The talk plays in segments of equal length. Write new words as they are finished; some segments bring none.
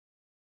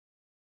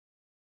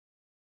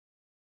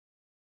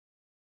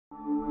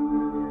Hello,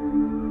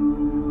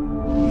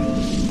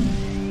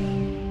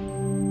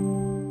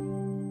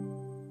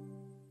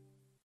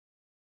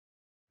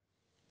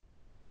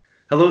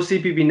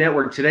 CPB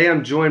Network. Today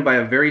I'm joined by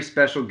a very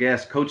special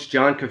guest, Coach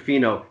John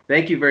Coffino.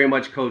 Thank you very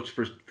much, Coach,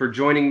 for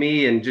joining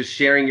me and just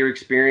sharing your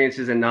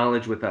experiences and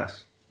knowledge with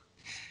us.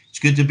 It's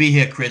good to be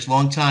here, Chris.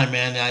 Long time,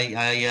 man.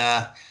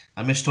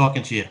 I miss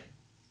talking to you.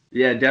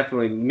 Yeah,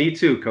 definitely. Me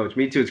too, Coach.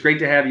 Me too. It's great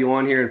to have you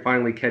on here and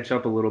finally catch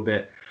up a little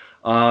bit.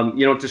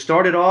 To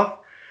start it off,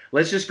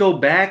 let's just go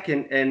back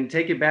and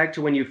take it back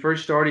to when you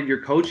first started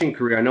your coaching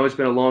career. I know it's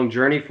been a long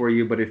journey for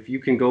you, but if you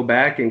can go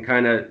back and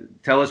kind of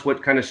tell us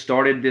what kind of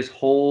started this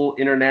whole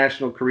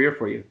international career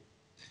for you.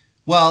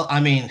 Well, I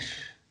mean,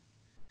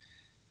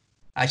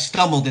 I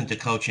stumbled into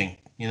coaching.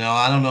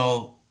 I don't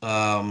know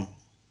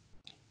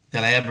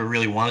that I ever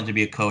really wanted to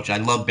be a coach. I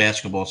loved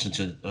basketball since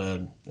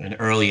an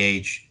early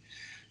age,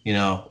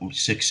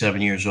 6,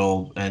 7 years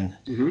old.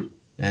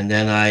 And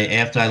then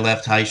after I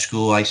left high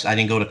school, I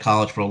didn't go to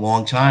college for a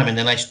long time. And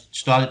then I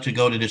started to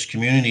go to this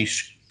community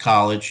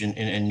college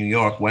in New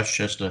York,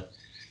 Westchester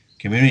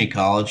Community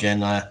College.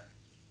 And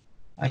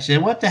I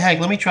said, what the heck,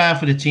 let me try out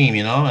for the team,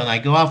 And I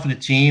go out for the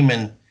team,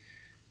 and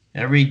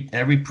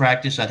every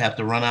practice I'd have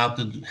to run out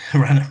in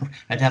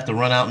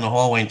the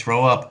hallway and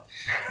throw up.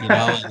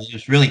 It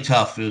was really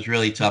tough.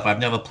 I've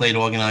never played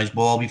organized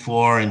ball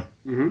before, and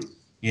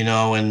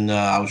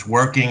I was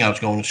working, I was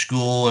going to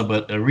school,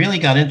 but I really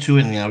got into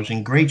it, and I was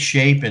in great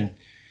shape,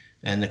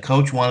 and the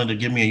coach wanted to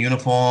give me a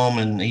uniform,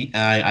 and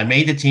I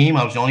made the team.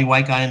 I was the only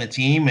white guy on the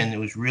team, and it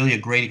was really a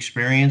great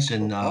experience.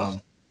 And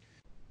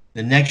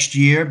the next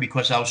year,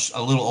 because I was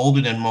a little older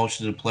than most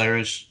of the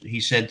players,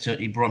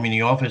 he brought me in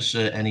the office,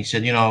 and he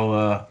said,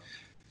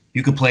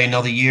 you could play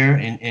another year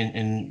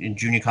in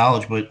junior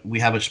college, but we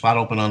have a spot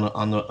open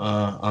on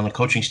the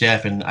coaching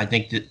staff, and I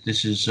think that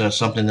this is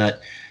something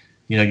that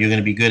you're going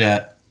to be good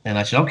at. And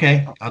I said,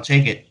 okay, I'll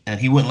take it. And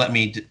he wouldn't let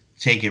me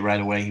take it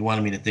right away. He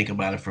wanted me to think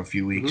about it for a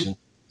few weeks. And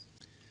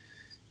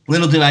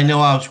little did I know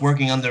I was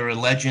working under a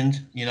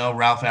legend,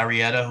 Ralph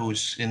Arrieta,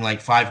 who's in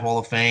like 5 Hall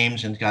of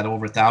Fames and got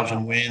over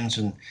 1,000 wins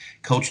and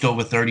coached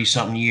over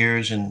 30-something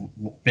years and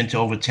been to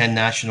over 10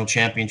 national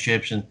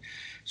championships. And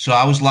so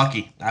I was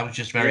lucky. I was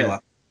just very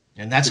lucky.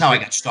 And that's how I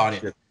got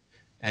started.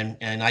 And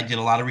I did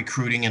a lot of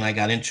recruiting, and I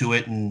got into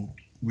it and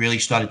really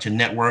started to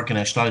network, and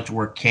I started to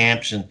work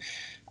camps, and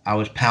I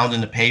was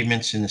pounding the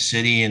pavements in the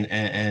city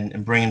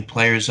and bringing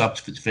players up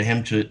for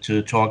him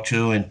to talk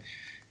to, and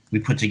we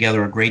put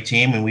together a great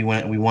team, and we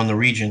won the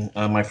region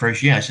my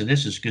first year. I said,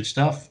 this is good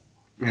stuff.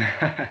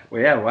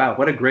 Well, yeah, wow,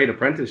 what a great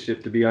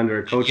apprenticeship to be under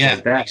a coach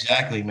like that. Yeah,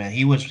 exactly, man.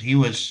 He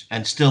was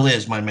and still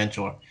is my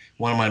mentor.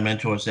 One of my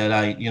mentors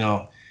that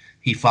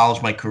he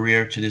follows my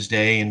career to this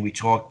day, and we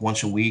talk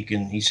once a week.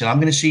 And he said, I'm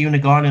going to see you in the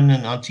Garden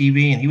and on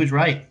TV, and he was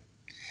right.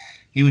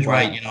 He was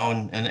right,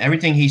 and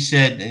everything he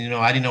said,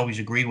 I didn't always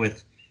agree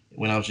with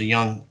when I was a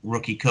young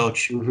rookie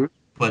coach,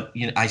 but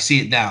I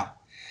see it now.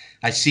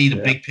 I see the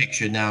big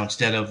picture now,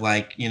 instead of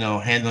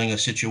handling a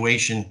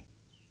situation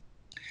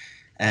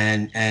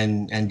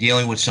and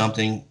dealing with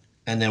something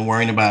and then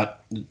worrying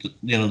about the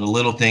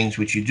little things,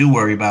 which you do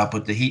worry about.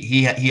 But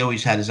he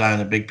always had his eye on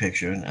the big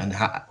picture and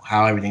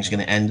how everything's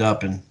going to end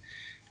up.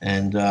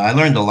 And I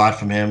learned a lot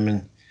from him.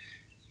 And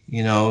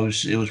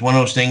it was one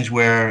of those things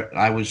where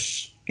I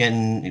was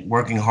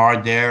working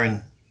hard there,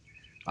 and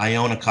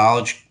Iona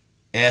College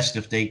asked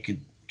if they could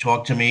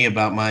talk to me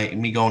about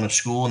me going to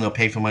school, and they'll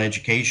pay for my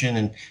education,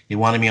 and they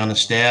wanted me on the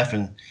staff.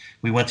 And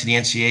we went to the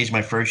NCAAs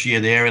my first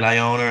year there at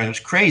Iona, and it was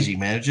crazy,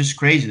 man. It was just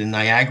crazy. Then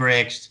Niagara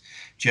asked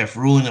Jeff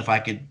Rulin if I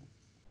could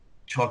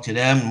talk to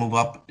them and move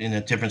up in a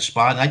different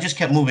spot, and I just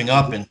kept moving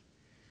up, and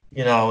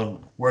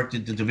worked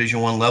at the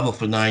Division I level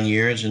for 9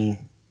 years, and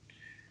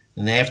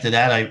after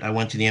that I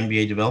went to the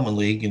NBA Development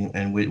League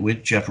and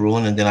with Jeff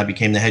Rulin, and then I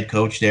became the head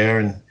coach there,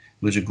 and it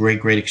was a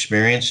great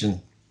experience.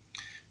 And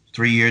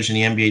 3 years in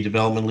the NBA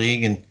Development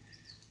League, and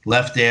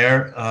left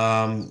there.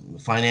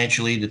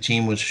 Financially, the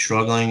team was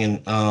struggling,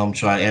 and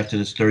so after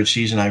this third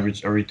season, I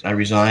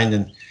resigned,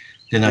 and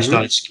then I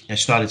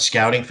started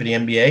scouting for the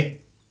NBA.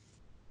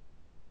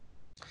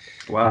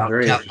 Wow,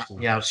 very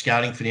interesting. Yeah, I was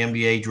scouting for the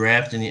NBA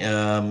draft, and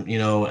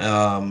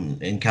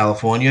in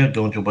California,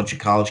 going to a bunch of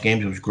college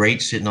games. It was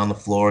great, sitting on the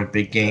floor at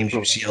big games,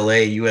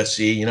 UCLA,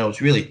 USC. It was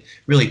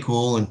really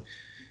cool, and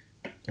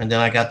then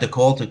I got the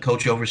call to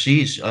coach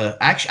overseas.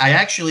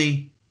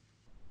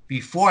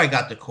 Before I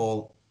got the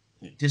call,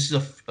 this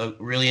is a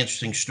really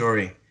interesting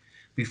story.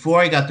 Before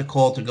I got the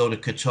call to go to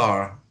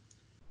Qatar,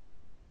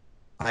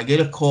 I get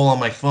a call on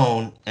my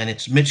phone, and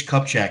it's Mitch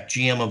Kupchak,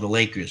 GM of the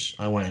Lakers.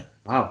 I went,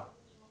 wow.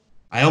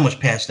 I almost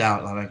passed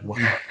out. I'm like, what?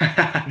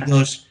 He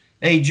goes,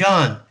 hey,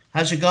 John,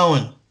 how's it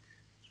going?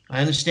 I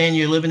understand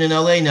you're living in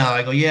L.A. now.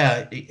 I go,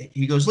 yeah.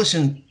 He goes,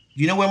 listen, do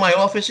you know where my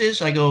office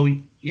is? I go,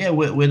 yeah,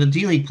 where the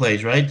D-League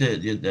plays, right?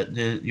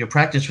 Your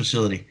practice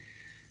facility.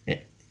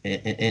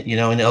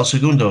 In El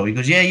Segundo. He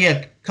goes,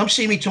 yeah, come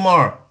see me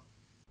tomorrow.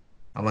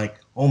 I'm like,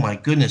 oh my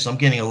goodness, I'm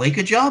getting a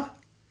Laker job?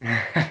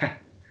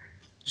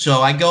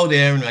 So I go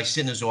there and I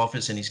sit in his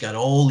office, and he's got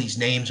all these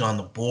names on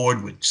the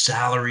board with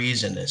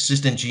salaries, and the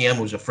assistant GM,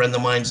 who's a friend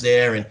of mine's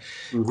there, and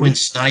Quinn Mm-hmm.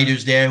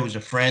 Snyder's there, who's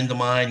a friend of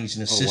mine. He's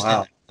an Oh, assistant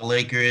wow. at the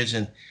Lakers,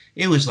 and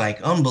it was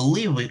like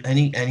unbelievable. And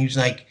he was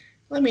like,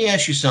 "Let me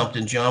ask you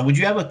something, John. Would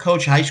you ever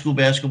coach high school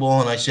basketball?"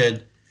 And I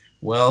said,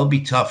 "Well, it'd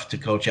be tough to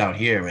coach out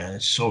here, man.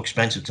 It's so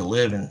expensive to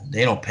live, and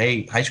they don't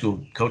pay. High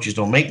school coaches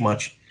don't make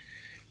much."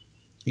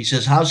 He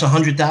says, "How's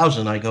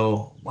 100,000?" I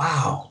go,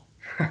 "Wow."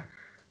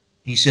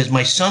 He says,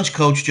 "My son's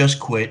coach just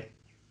quit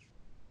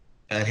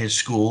at his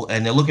school,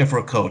 and they're looking for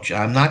a coach.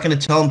 I'm not going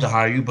to tell them to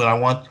hire you, but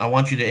I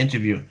want you to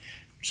interview."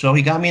 So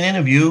he got me an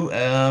interview,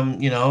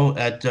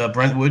 at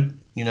Brentwood,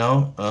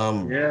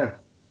 Yeah.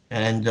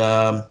 and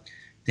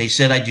they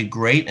said I did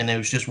great, and there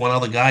was just one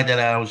other guy that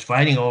I was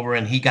fighting over,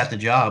 and he got the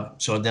job.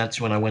 So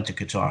that's when I went to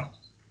Qatar.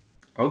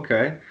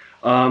 Okay.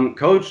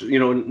 Coach,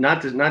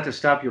 not to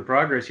stop your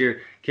progress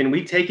here, can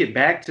we take it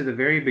back to the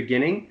very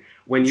beginning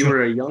when you Sure.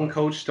 were a young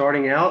coach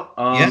starting out?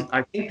 Yeah.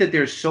 I think that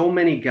there's so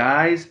many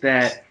guys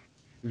that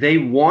they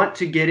want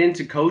to get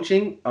into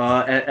coaching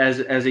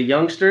as a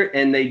youngster,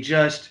 and they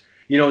just,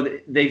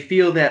 they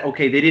feel that,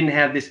 okay, they didn't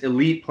have this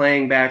elite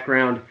playing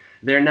background.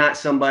 They're not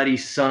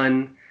somebody's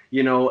son,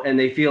 and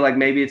they feel like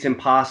maybe it's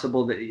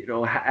impossible that,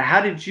 how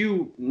did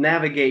you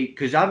navigate?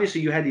 Because obviously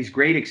you had these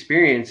great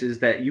experiences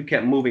that you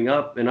kept moving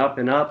up and up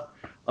and up.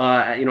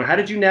 How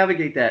did you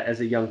navigate that as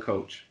a young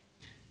coach?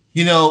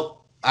 You know,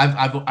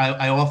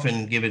 I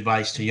often give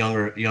advice to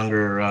younger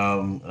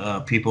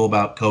people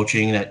about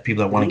coaching, that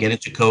people that want to Mhm. get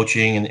into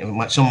coaching,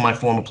 and some of my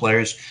former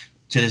players.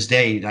 To this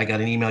day, I got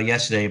an email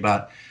yesterday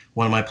about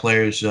one of my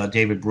players,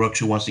 David Brooks,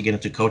 who wants to get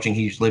into coaching.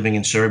 He's living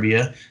in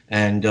Serbia,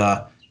 and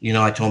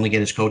I told him to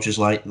get his coach's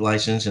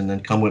license and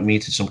then come with me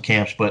to some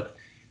camps. But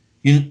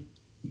you,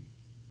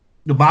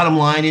 the bottom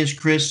line is,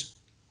 Chris,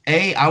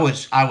 I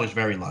was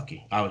very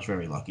lucky. I was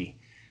very lucky.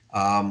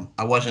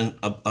 I wasn't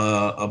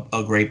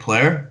a great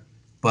player,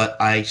 but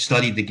I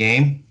studied the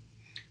game.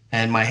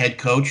 And my head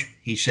coach,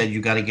 he said,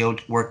 you got to go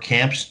work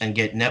camps and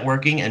get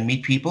networking and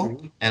meet people.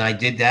 Mhm. And I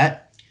did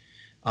that.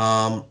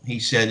 He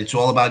said, it's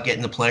all about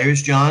getting the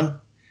players, John.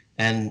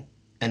 And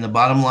and the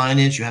bottom line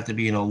is, you have to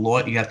be in a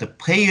law. You have to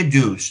pay your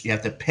dues. You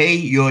have to pay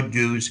your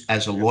dues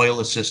as a Yeah. loyal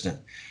assistant.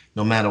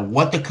 No matter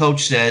what the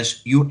coach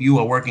says, you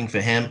are working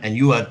for him, and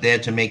you are there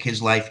to make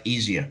his life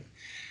easier.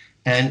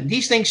 And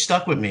these things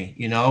stuck with me,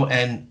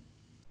 and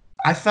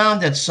I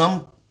found that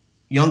some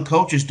young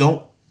coaches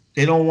don't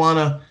want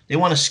to, they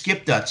want to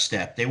skip that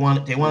step. They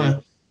want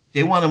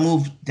to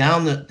move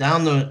down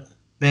the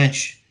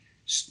bench,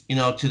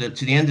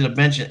 to the end of the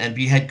bench, and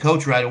be head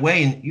coach right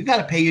away. And you got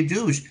to pay your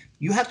dues.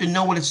 You have to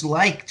know what it's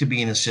like to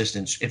be an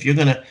assistant. If you're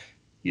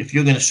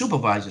gonna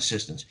supervise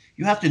assistants,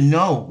 you have to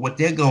know what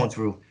they're going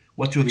through,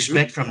 what to Mhm.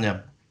 expect from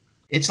them.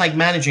 It's like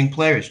managing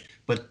players,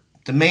 but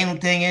the main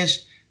thing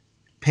is,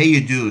 pay your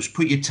dues,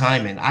 put your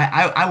time in.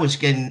 I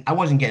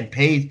wasn't getting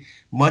paid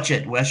much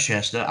at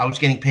Westchester. I was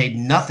getting paid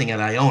nothing at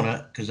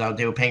Iona because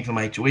they were paying for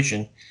my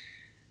tuition,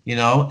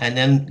 and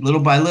then little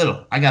by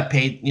little, I got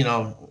paid.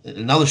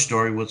 Another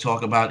story we'll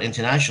talk about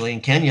internationally,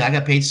 in Kenya, I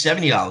got paid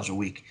 $70 a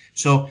week.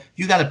 So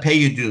you got to pay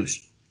your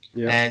dues,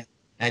 Yeah.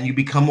 and you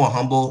become more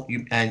humble,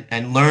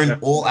 and learn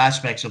all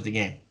aspects of the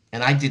game.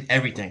 And I did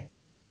everything,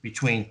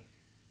 between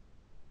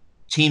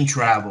team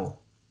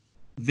travel,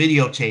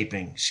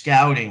 videotaping,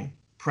 scouting,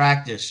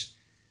 practice,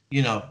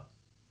 you know,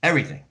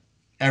 everything,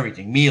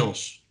 everything,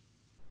 meals,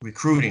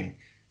 recruiting,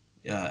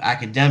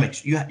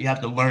 academics. You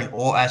have to learn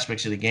all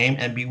aspects of the game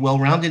and be well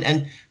rounded.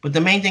 But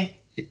the main thing,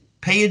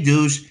 pay your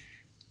dues,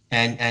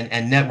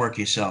 and network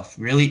yourself.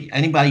 Really,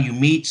 anybody you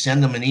meet,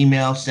 send them an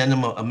email, send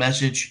them a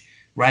message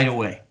right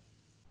away.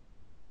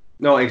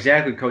 No,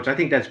 exactly, coach. I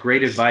think that's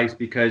great advice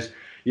because,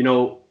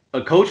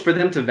 a coach, for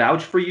them to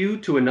vouch for you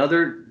to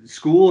another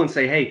school and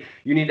say, hey,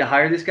 you need to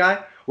hire this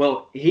guy.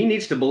 Well, he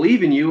needs to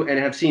believe in you and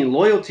have seen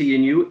loyalty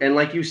in you. And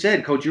like you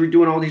said, coach, you were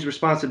doing all these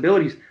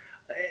responsibilities.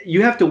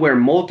 You have to wear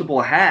multiple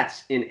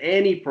hats in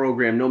any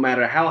program, no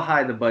matter how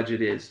high the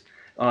budget is.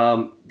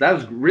 That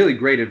was really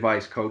great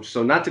advice, coach.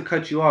 So not to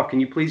cut you off, can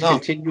you please No,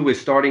 continue with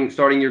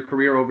starting your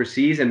career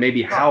overseas and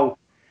maybe no.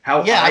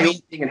 how Yeah, I mean,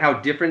 eye-opening and how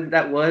different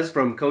that was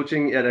from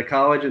coaching at a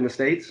college in the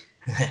States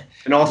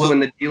and also well, in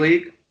the D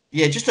League?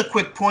 yeah, just a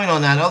quick point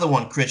on that other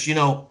one, Chris.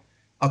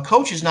 A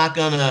coach is not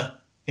going to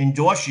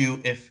endorse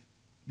you,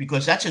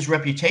 because that's his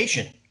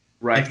reputation.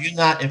 Right. If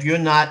you're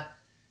not,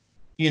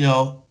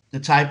 the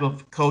type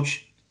of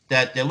coach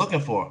that they're looking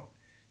for.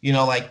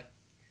 Like,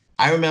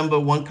 I remember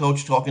one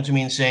coach talking to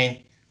me and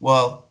saying,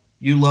 "Well,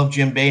 you love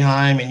Jim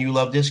Boeheim and you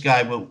love this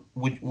guy, but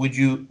would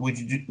you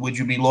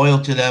be loyal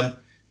to them?"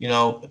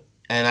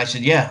 And I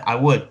said, "Yeah, I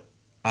would."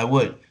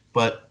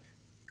 But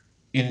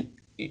a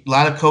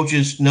lot of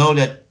coaches know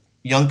that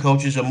young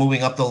coaches are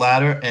moving up the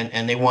ladder,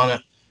 and they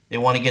want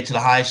to get to the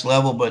highest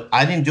level. But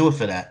I didn't do it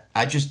for that.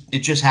 It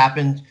just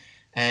happened,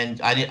 and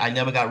I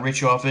never got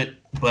rich off it.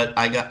 But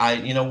I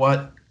you know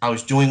what? I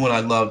was doing what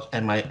I loved,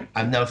 and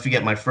I'll never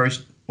forget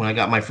when I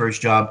got my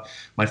first job,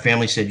 my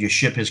family said, your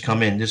ship has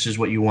come in. This is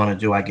what you want to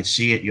do. I could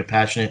see it. You're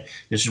passionate.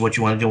 This is what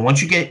you want to do.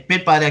 Once you get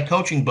bit by that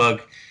coaching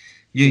bug,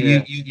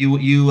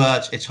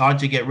 it's hard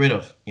to get rid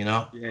of, you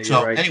know? Yeah, you're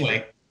So right.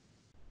 anyway,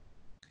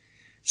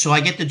 so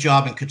I get the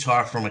job in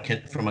Qatar from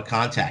a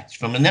contact,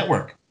 from a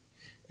network.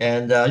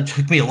 And it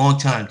took me a long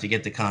time to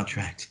get the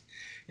contract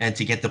and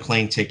to get the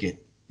plane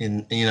ticket.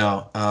 And,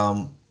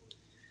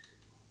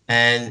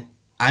 and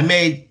I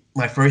made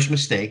my first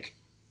mistake.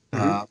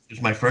 It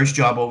was my first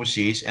job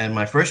overseas. And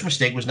my first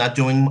mistake was not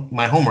doing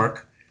my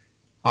homework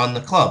on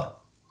the club.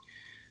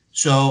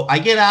 So I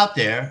get out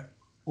there.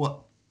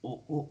 Well,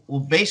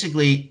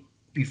 basically,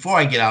 before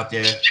I get out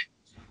there.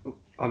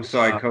 I'm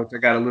sorry, Coach. I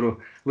got a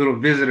little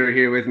visitor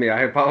here with me.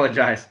 I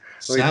apologize.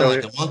 Sound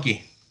like a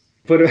monkey.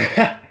 But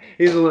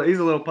he's a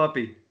little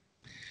puppy.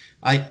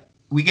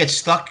 We get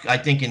stuck, I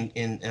think,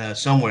 in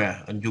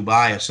somewhere in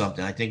Dubai or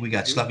something. I think we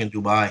got stuck in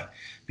Dubai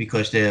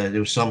because there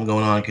was something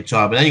going on in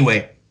Qatar. But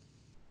anyway,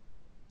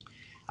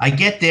 I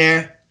get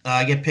there,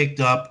 I get picked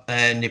up,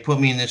 and they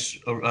put me in this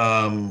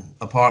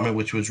apartment,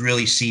 which was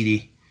really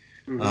seedy.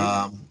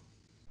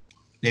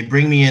 They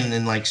bring me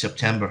in like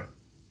September,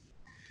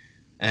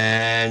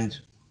 and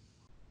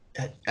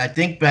I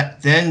think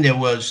back then there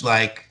was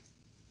like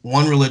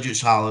one religious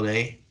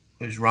holiday.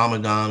 It was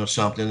Ramadan or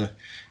something.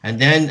 And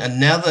then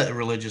another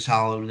religious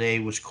holiday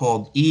was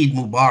called Eid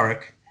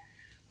Mubarak.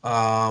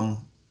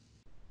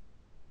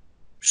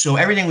 So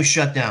everything was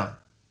shut down.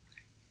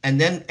 And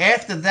then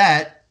after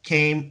that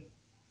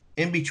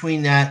in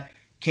between that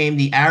came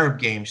the Arab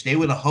Games. They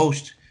were the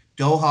host.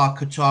 Doha,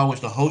 Qatar was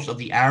the host of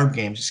the Arab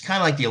Games. It's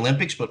kind of like the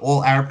Olympics, but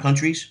all Arab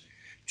countries.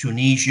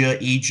 Tunisia,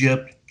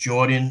 Egypt,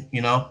 Jordan,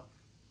 you know.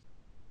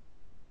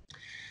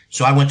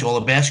 So I went to all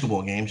the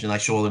basketball games and I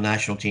saw all the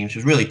national teams. It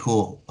was really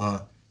cool.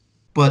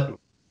 But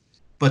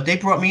they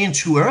brought me in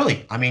too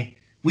early. I mean,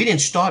 we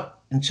didn't start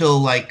until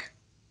like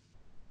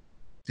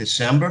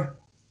December,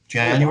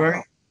 January. Oh,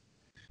 wow.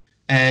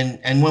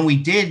 And when we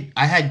did,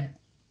 I had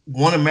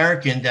one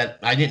American that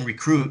I didn't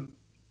recruit,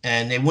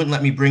 and they wouldn't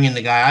let me bring in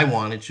the guy I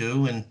wanted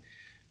to. And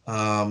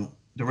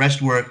the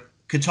rest were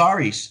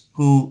Qataris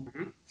who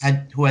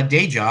had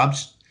day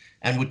jobs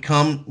and would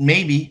come,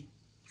 maybe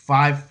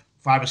five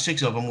or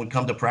six of them would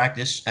come to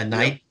practice at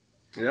night.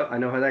 Yep, I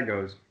know how that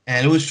goes.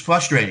 And it was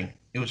frustrating.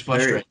 It was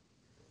frustrating.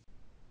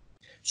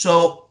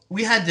 So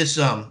we had this,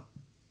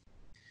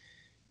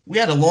 we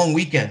had a long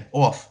weekend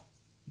off.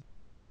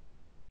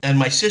 And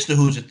my sister,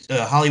 who's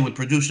a Hollywood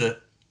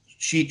producer,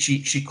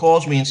 she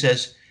calls me and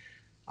says,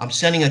 I'm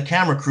sending a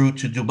camera crew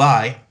to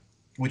Dubai,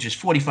 which is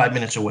 45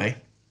 minutes away.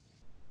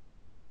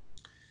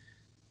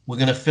 We're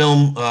going to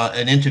film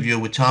an interview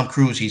with Tom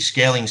Cruise. He's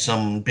scaling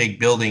some big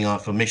building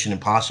for Mission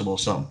Impossible or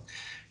something.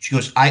 She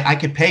goes, I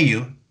could pay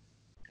you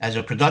as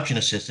a production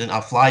assistant.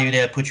 I'll fly you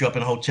there, put you up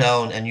in a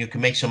hotel, and you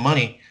can make some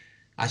money.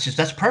 I says,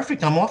 that's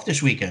perfect. I'm off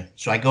this weekend.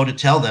 So I go to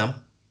tell them.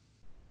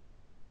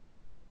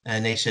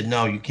 And they said,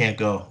 no, you can't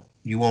go.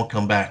 You won't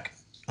come back.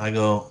 I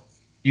go,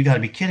 you got to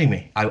be kidding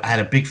me. I had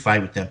a big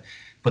fight with them.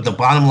 But the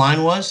bottom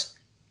line was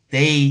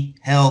they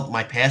held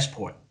my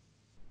passport.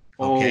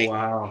 Okay? Oh,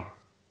 wow.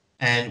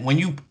 And when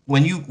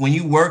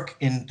you work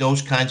in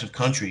those kinds of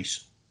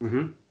countries,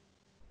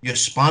 you're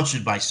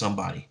sponsored by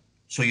somebody.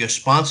 So your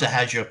sponsor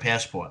has your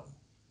passport.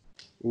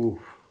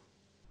 Ooh.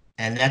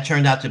 And that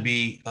turned out to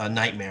be a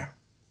nightmare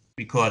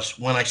because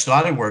when I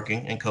started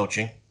working and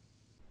coaching,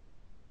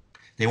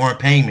 they weren't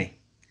paying me.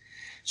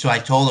 So I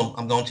told them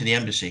I'm going to the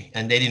embassy,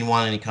 and they didn't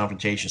want any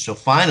confrontation. So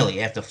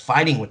finally, after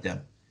fighting with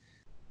them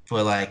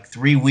for like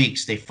 3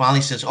 weeks, they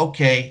finally says,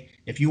 okay,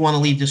 if you want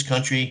to leave this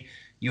country,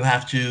 you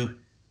have to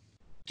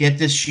get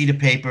this sheet of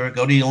paper,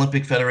 go to the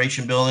Olympic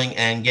Federation building,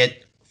 and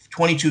get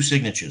 22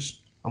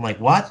 signatures. I'm like,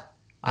 what?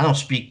 I don't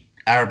speak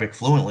Arabic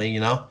fluently, you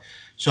know?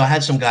 So I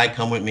had some guy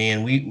come with me,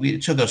 and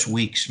it took us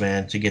weeks,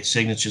 man, to get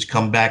signatures.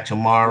 Come back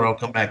tomorrow,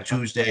 come back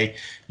Tuesday.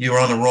 You were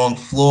on the wrong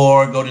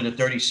floor, go to the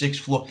 36th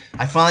floor.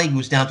 I finally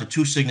was down to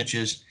 2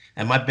 signatures,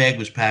 and my bag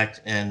was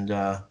packed, and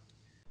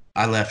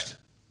I left.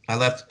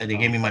 And they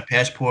gave me my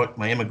passport,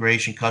 my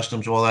immigration,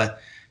 customs, all that,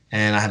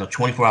 and I had a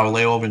 24-hour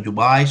layover in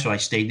Dubai, so I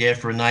stayed there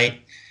for a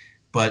night.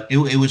 But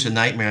it was a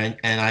nightmare,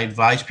 and I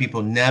advise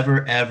people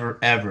never, ever,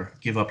 ever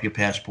give up your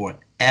passport,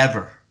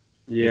 ever.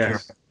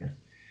 Yes.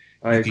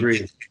 I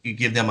agree. You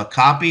give them a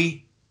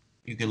copy.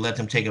 You can let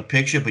them take a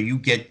picture, but you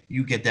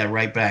get that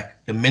right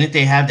back. The minute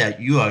they have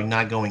that, you are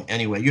not going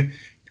anywhere.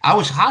 I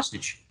was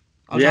hostage.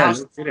 No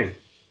kidding.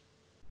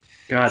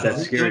 God,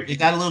 that's scary. It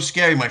got a little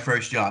scary my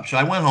first job, so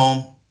I went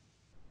home.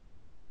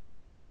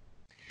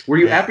 Were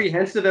you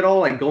apprehensive at all,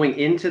 like going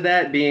into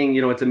that, being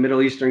it's a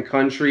Middle Eastern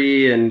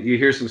country and you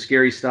hear some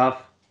scary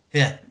stuff?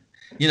 Yeah,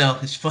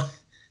 it's fun.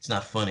 It's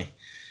not funny.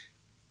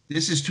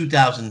 This is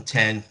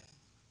 2010.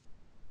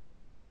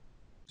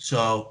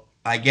 So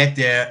I get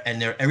there,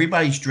 and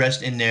everybody's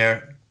dressed in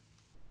their,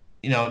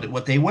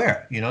 what they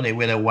wear. They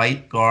wear their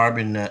white garb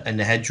and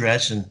the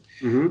headdress, and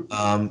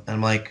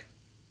I'm like,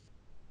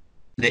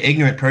 the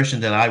ignorant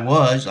person that I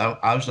was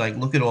like,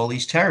 look at all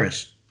these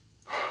terrorists.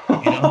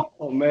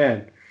 Oh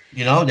man.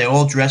 You know, they're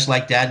all dressed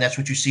like that, and that's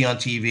what you see on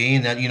TV.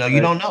 And that, you know, you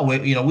Right. don't know.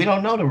 We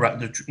don't know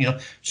you know.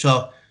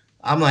 So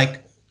I'm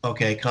like,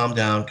 okay, calm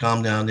down,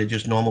 calm down. They're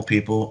just normal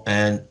people.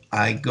 And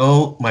I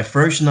go my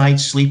first night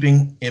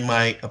sleeping in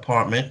my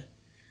apartment,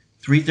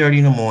 3:30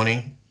 in the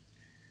morning.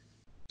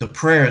 The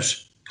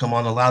prayers come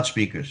on the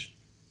loudspeakers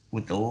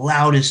with the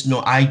loudest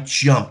no. I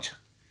jumped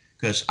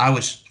because I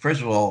was,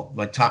 first of all,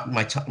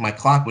 my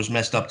clock was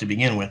messed up to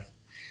begin with.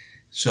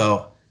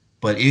 So,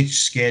 but it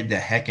scared the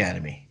heck out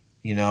of me.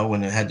 You know,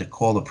 when I had to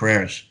call the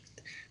prayers.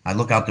 I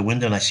look out the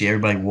window and I see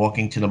everybody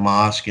walking to the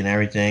mosque and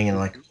everything, and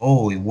like,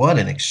 holy, what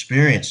an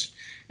experience!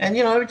 And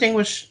you know, it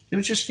was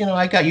just, you know,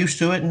 I got used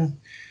to it, and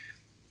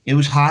it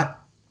was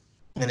hot,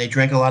 and they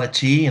drank a lot of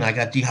tea, and I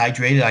got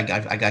dehydrated.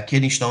 I got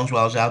kidney stones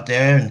while I was out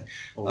there, and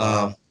Oh,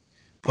 wow. um,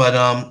 but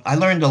I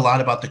learned a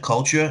lot about the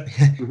culture.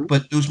 Hmm.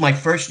 But it was my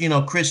first, you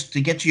know, Chris, to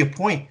get to your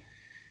point,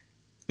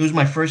 it was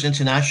my first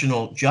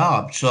international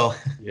job. So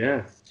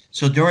Yeah.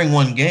 so during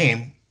one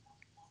game,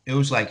 it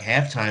was like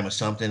halftime or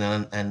something,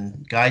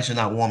 and guys are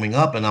not warming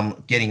up, and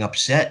I'm getting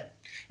upset.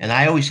 And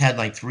I always had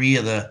like three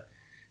of the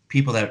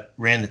people that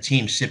ran the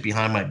team sit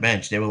behind my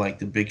bench. They were like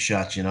the big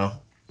shots, you know.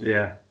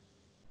 Yeah.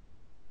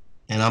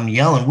 And I'm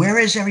yelling, "Where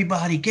is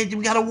everybody?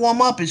 We got to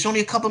warm up. It's only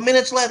a couple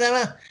minutes left."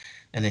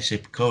 And they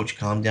said, "Coach,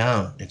 calm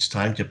down. It's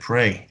time to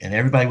pray." And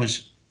everybody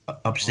was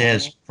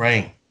upstairs Oh,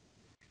 praying.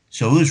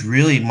 So it was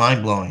really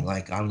mind blowing.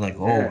 Like I was like,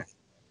 "Oh." yeah.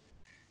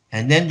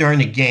 And then during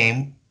the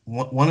game,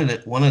 one of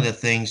the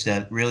things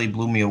that really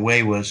blew me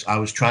away was I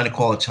was trying to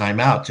call a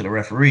timeout to the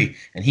referee,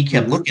 and he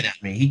kept Hmm. looking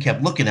at me. He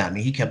kept looking at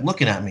me. He kept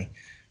looking at me,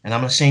 and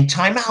I'm saying,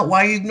 "Timeout!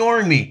 Why are you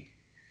ignoring me?"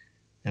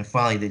 And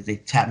finally, they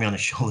tapped me on the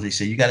shoulder. They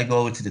said, "You got to go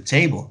over to the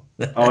table."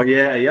 Oh,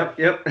 yeah. Yep.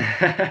 Yep.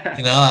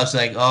 You know, I was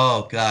like,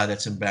 "Oh God,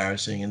 that's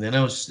embarrassing." And then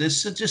it was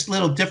this just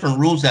little different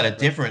rules that are Right.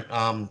 different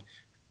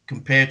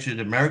compared to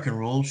the American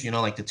rules. You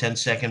know, like the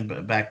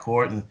 10-second back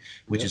court, and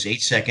which Yep. is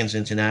 8 seconds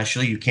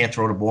internationally. You can't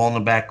throw the ball in the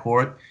back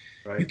court.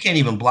 You Right. can't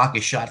even block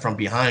a shot from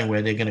behind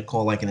where they're going to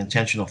call like an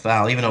intentional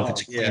foul, even though if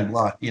it's Oh, a clean yeah.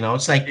 block. You know,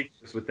 it's like,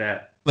 Ridiculous with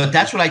that. but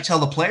that's what I tell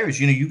the players.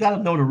 You know, you got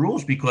to know the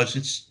rules because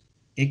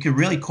it could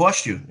really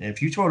cost you. And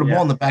if you throw the ball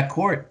Yeah. in the back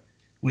court,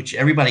 which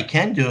everybody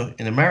can do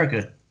in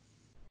America,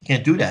 you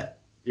can't do that.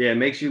 Yeah, it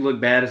makes you look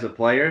bad as a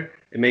player.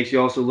 It makes you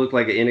also look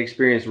like an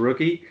inexperienced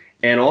rookie.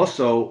 And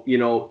also,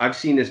 I've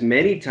seen this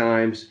many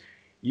times.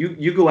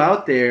 You go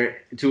out there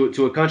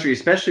to a country,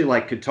 especially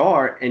like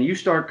Qatar, and you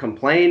start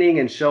complaining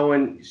and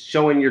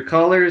showing your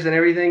colors and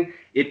everything.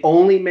 It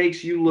only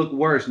makes you look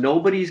worse.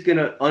 Nobody's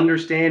gonna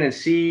understand and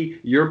see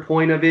your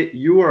point of it.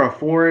 You are a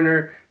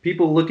foreigner.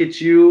 People look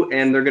at you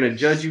and they're gonna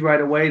judge you right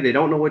away. They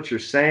don't know what you're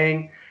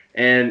saying.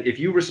 And if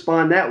you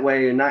respond that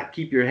way and not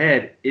keep your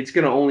head, it's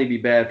going to only be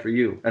bad for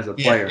you as a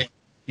Yeah, player.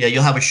 yeah,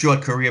 you'll have a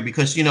short career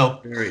because you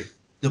know Very.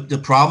 the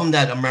problem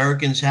that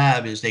Americans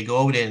have is they go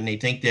over there and they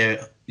think they're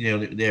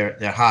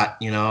hot,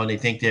 you know, and they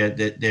think they're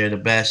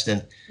the best,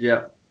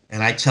 Yeah.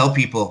 and I tell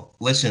people,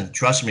 listen,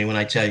 trust me when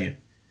I tell you,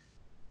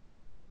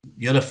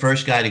 you're the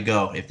first guy to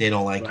go if they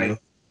don't like Right. you.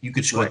 You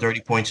could score Right.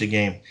 30 points a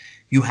game.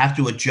 You have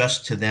to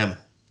adjust to them.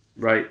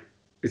 Right.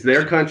 It's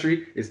their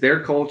country. It's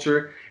their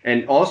culture.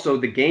 And also,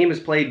 the game is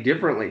played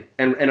differently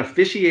and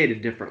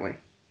officiated differently.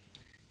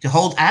 The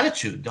whole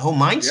attitude, the whole Yeah.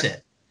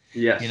 mindset,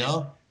 you Yes.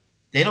 know,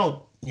 they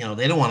don't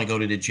want to go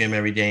to the gym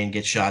every day and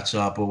get shots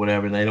up or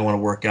whatever. They don't want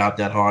to work out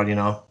that hard, you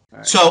know. All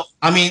right. So,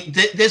 I mean,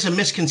 there's a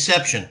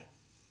misconception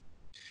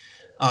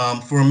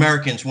for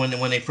Americans when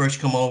they first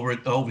come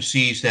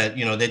overseas that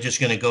you know they're just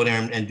going to go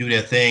there and do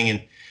their thing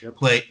and Yep.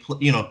 play.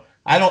 You know,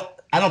 I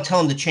don't tell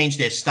them to change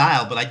their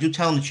style, but I do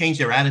tell them to change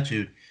their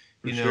attitude.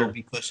 For You know, sure.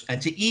 because and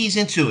to ease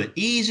into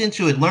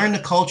it, learn the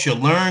culture,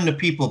 learn the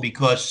people.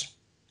 Because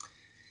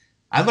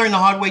I learned the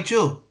hard way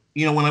too.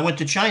 You know, when I went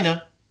to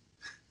China,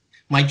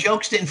 my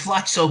jokes didn't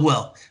fly so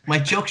well. My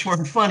jokes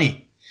weren't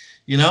funny.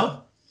 You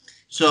know,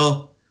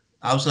 so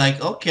I was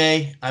like,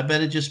 okay, I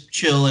better just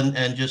chill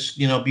and just,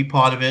 you know, be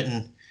part of it.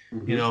 And,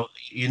 you Hmm. know,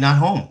 you're not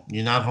home.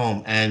 You're not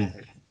home. And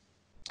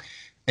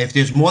if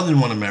there's more than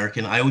one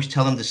American, I always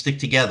tell them to stick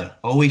together.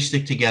 Always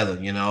stick together,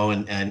 you know,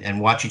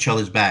 and watch each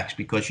other's backs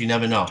because you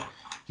never know.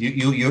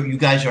 You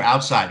guys are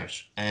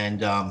outsiders.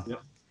 And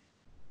Yep.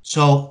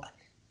 so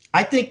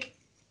I think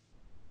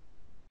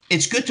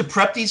it's good to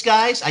prep these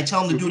guys. I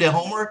tell them to do Hmm. their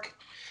homework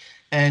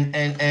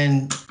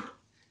and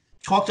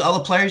talk to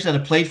other players that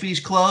have played for these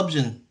clubs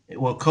and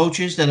well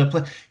coaches that have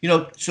played. You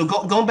know, so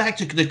going back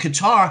to the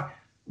Qatar,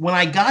 when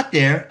I got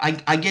there,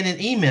 I get an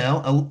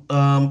email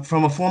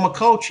from a former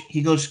coach.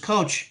 He goes,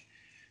 "Coach,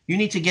 you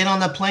need to get on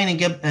that plane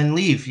and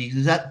leave. He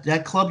says,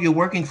 that club you're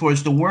working for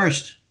is the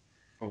worst."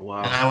 Oh, And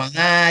wow. I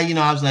went, you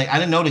know, I was like, I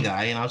didn't know the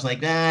guy, and I was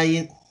like,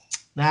 I'm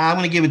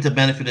gonna give it the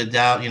benefit of the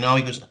doubt. You know,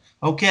 he goes,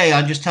 "Okay,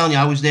 I'm just telling you,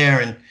 I was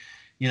there, and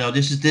you know,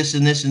 this is this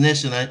and this and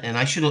this, and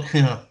I should have,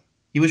 you know."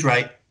 He was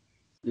right.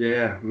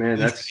 Yeah, man,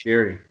 He was that's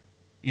scary.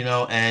 you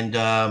know, and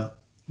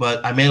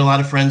but I made a lot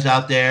of friends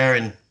out there,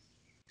 and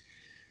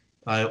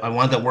I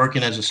wound up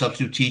working as a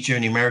substitute teacher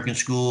in the American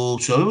school,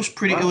 so it was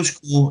Wow.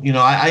 cool. You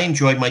know, I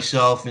enjoyed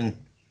myself, and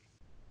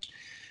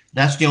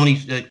That's the only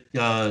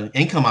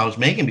income I was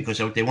making because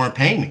they weren't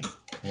paying me.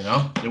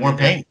 They weren't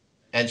paying me.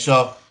 And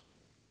so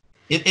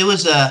it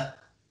was oh,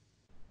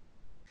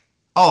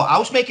 I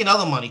was making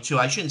other money too.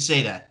 I shouldn't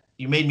say that.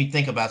 You made me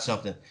think about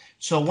something.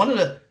 So one of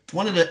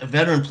the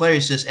veteran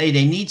players says, "Hey,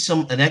 they need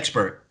an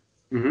expert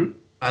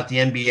about the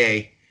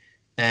NBA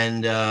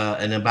and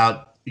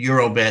about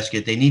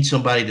Eurobasket. They need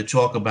somebody to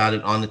talk about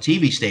it on the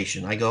TV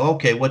station." I go,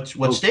 "Okay, what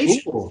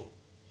station?" Cool.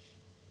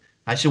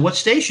 I said, "What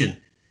station?"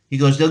 He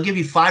goes, "They'll give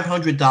you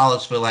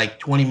 $500 for like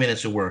 20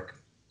 minutes of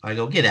work." I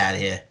go, "Get out of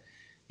here."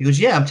 He goes,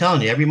 "Yeah, I'm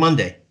telling you, every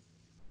Monday."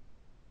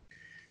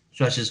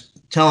 So I says,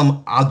 "Tell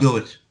him I'll do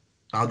it.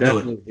 I'll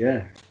Definitely, do it."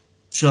 yeah.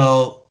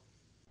 So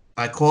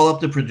I call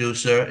up the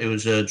producer. It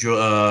was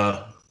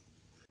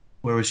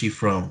where was he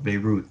from?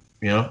 Beirut.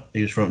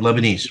 He was from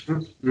Lebanese.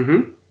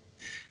 Mm-hmm.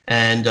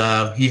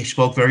 And he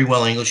spoke very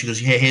well English. He goes,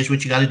 "Hey, here's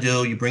what you got to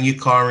do. You bring your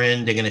car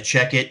in. They're going to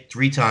check it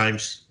 3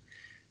 times.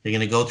 They're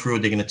going to go through it.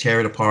 They're going to tear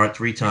it apart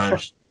 3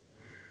 times."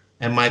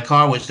 And my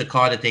car was the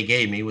car that they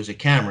gave me. It was a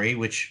Camry,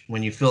 which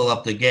when you fill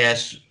up the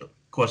gas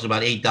costs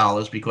about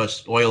 $8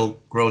 because oil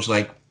grows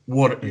like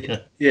water.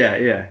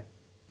 Yeah.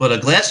 But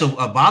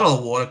a bottle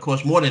of water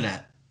costs more than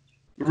that.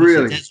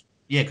 Really?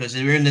 Because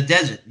they're in the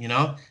desert.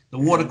 The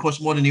water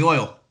costs more than the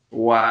oil.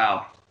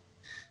 Wow.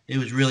 It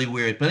was really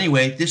weird. But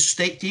anyway, this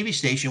state TV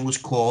station was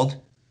called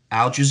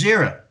Al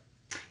Jazeera.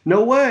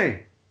 No way.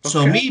 Okay.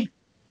 So me,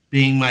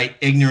 being my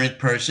ignorant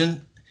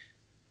person,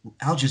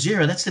 Al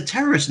Jazeera, that's the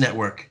terrorist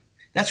network.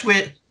 That's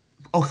where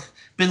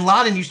Bin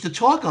Laden used to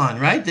talk on,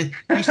 right? He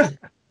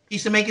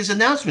used to make his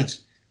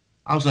announcements.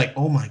 I was like,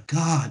 "Oh my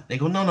God!" They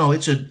go, "No,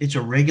 it's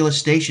a regular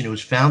station. It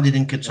was founded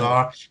in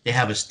Qatar. They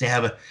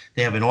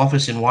have an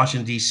office in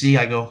Washington D.C."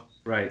 I go,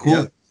 Right. "Cool."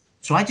 Yep.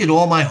 So I did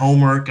all my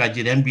homework. I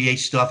did NBA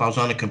stuff. I was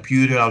on the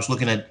computer. I was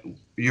looking at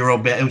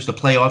it was the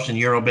playoffs in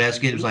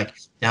Eurobasket. It was like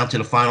down to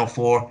the Final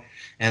Four,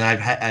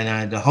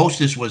 and the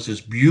hostess was this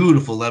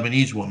beautiful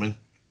Lebanese woman.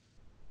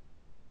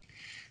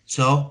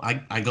 So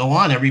I go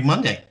on every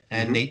Monday,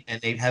 and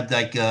they had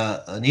like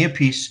an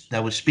earpiece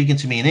that was speaking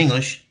to me in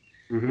English,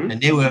 and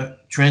they were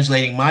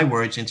translating my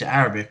words into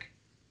Arabic,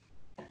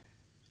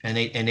 and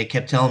they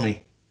kept telling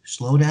me,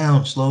 slow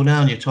down,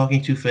 you're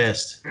talking too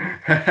fast."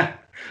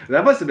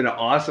 That must have been an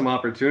awesome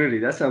opportunity.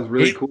 That sounds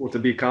really cool to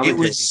be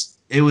commentating.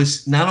 It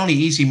was not only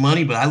easy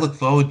money, but I look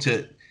forward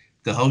to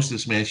the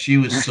hostess, man. She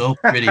was so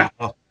pretty.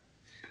 Oh,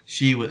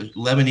 she was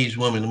Lebanese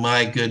woman.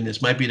 My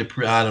goodness, might be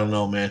I don't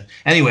know, man.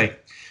 Anyway.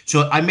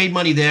 So I made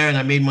money there, and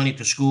I made money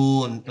to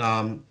school, and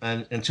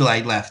until I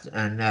left,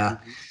 and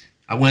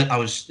I went.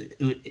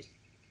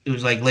 It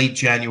was like late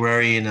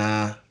January, and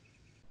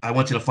I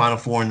went to the Final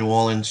Four in New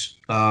Orleans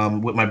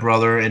with my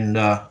brother, and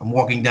I'm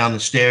walking down the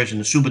stairs in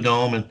the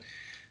Superdome, and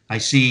I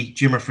see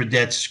Jimmer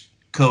Fredette's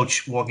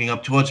coach walking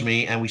up towards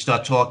me, and we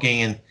start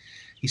talking, and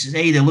he says,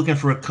 "Hey, they're looking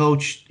for a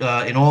coach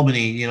in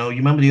Albany. You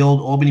remember the old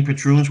Albany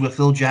Patroons where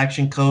Phil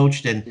Jackson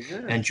coached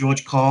and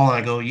George Call?" And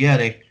I go,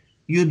 "Yeah,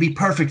 you'd be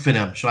perfect for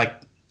them." So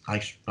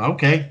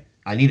okay,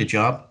 I need a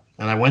job,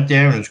 and I went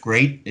there, and it was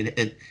great.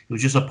 It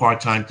was just a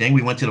part-time thing.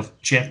 We went to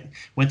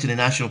the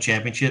national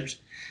championships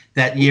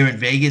that year in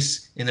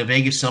Vegas. In the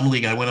Vegas Summer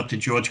League, I went up to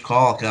George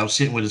Call because I was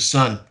sitting with his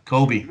son,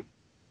 Kobe,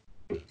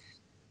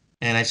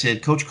 and I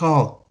said, "Coach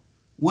Call,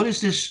 what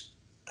does this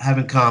have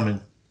in common?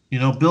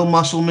 Bill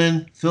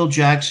Musselman, Phil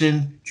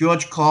Jackson,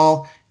 George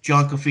Call,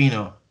 John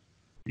Coffino."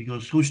 He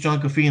goes, "Who's John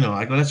Coffino?"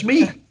 I go, "That's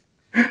me."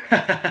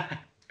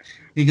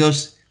 He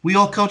goes, "We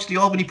all coached the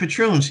Albany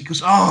Patroons." He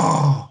goes,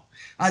 "Oh,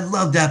 I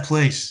love that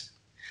place."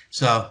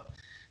 So,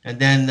 and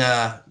then,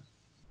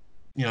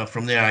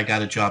 from there, I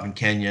got a job in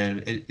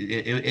Kenya.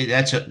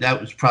 That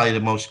was probably the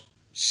most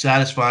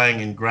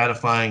satisfying and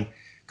gratifying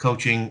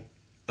coaching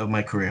of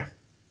my career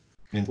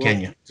in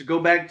Kenya. To go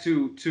back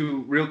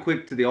to real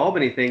quick to the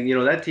Albany thing,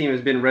 that team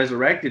has been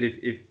resurrected.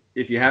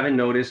 If you haven't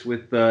noticed,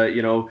 with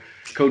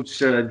Coach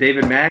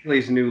David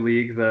Mackley's new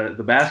league,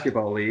 the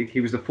basketball league.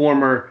 He was the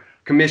former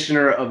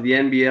commissioner of the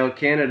NBL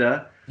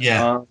Canada.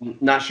 Yeah.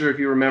 Not sure if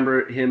you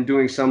remember him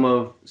doing some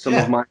of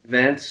my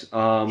events.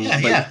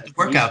 The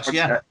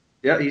workouts.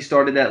 Yeah, he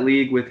started that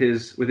league with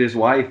his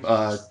wife.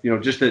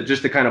 Just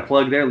to kind of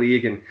plug their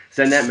league and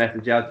send that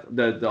message out.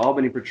 The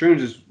Albany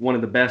Patroons is one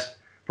of the best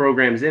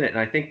programs in it, and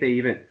I think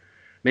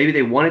maybe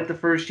they won it the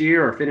first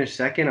year or finished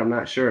second. I'm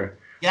not sure.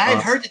 Yeah,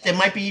 I've heard that they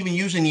might be even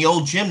using the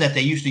old gym that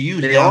they used to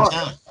use They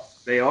downtown.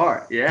 They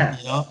are, yeah.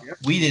 Yep.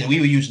 We didn't. We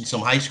were using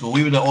some high school.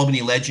 We were the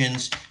Albany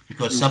Legends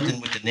because something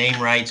with the name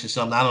rights or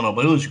something. I don't know,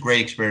 but it was a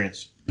great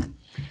experience.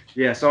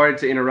 Yeah, sorry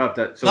to interrupt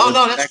that. So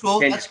no, that's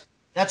cool.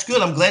 That's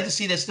good. I'm glad to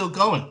see they're still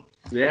going.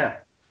 Yeah.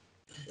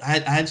 I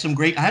had some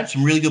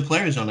really good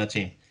players on that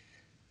team.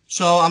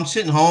 So I'm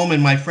sitting home,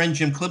 and my friend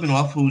Jim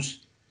Klibanoff,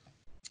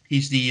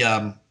 he's the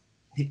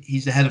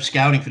head of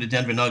scouting for the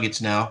Denver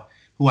Nuggets now,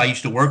 who I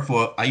used to work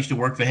for. I used to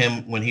work for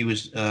him when he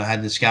was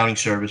had the scouting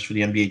service for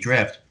the NBA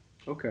draft.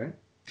 Okay.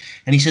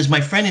 And he says,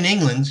 "My friend in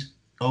England,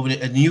 over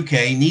in the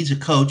UK, needs a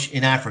coach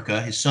in Africa.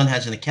 His son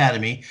has an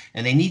academy,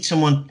 and they need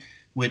someone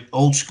with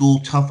old school,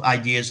 tough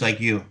ideas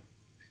like you.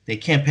 they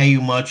can't pay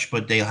you much,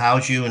 but they'll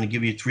house you and they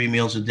give you 3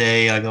 meals a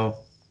day. I go,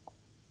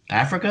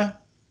 Africa?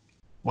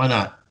 Why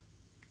not?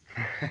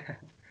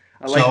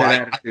 I like So that I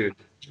attitude.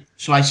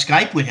 so I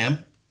Skype with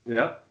him,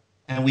 Yep.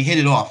 and we hit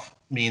it off.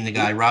 Me and the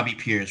guy, Robbie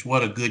Pierce.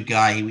 What a good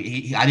guy.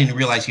 I didn't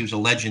realize he was a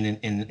legend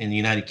in the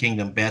United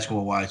Kingdom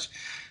basketball wise,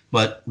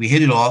 but we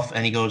hit it off.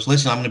 And he goes,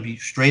 "Listen, I'm going to be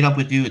straight up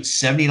with you. It's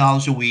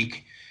 $70 a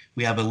week.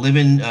 We have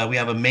we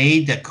have a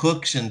maid that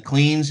cooks and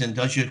cleans and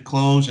does your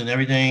clothes and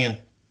everything, and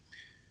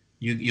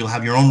you'll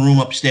have your own room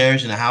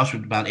upstairs in a house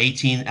with about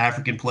 18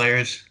 African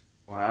players."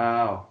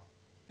 Wow.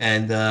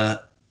 And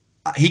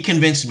he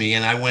convinced me,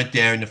 and I went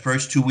there. And the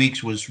first 2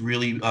 weeks was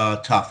really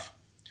tough.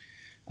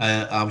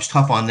 I was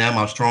tough on them.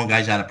 I was throwing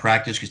guys out of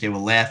practice because they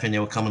were laughing. They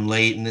were coming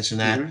late and this and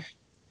that.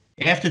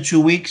 Mm-hmm. After 2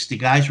 weeks, the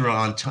guys were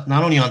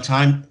not only on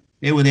time,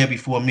 they were there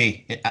before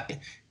me.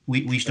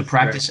 We used to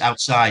practice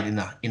outside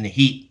in the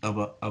heat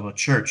of a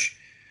church,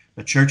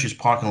 a church's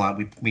parking lot.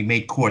 We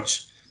made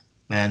courts,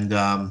 and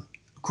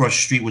across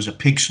the street was a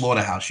pig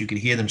slaughterhouse. You could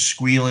hear them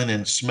squealing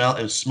and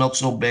it smelled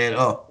so bad.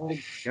 Oh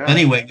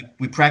anyway,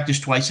 we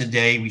practiced twice a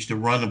day. We used to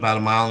run about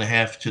 1.5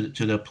 miles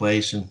to the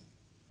place, and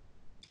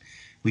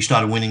we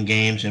started winning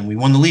games, and we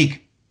won the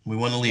league.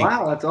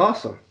 Wow, that's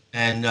awesome.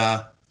 And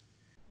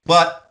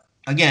but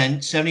again,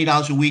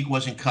 $70 a week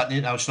wasn't cutting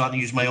it. I was starting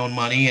to use my own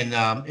money, and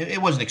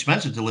it wasn't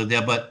expensive to live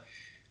there. But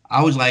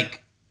I was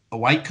like a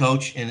white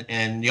coach,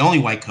 and the only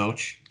white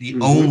coach,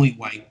 only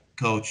white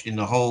coach in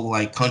the whole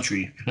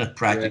country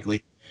practically.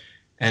 Yeah.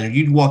 And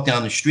you'd walk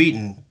down the street,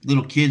 and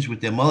little kids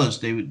with their mothers,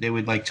 they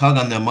would tug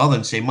on their mother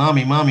and say,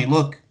 "Mommy, mommy,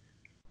 look."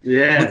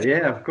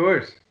 Yeah, of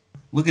course.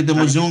 Look at the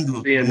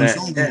Mzungu,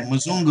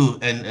 Mzungu.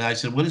 And I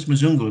said, "What is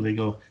Mzungu?" They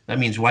go, "That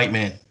means white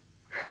man."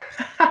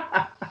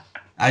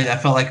 I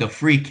felt like a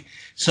freak.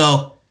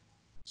 So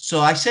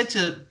I said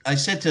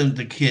to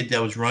the kid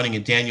that was running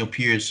it, Daniel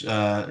Pierce,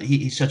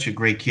 he's such a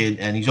great kid,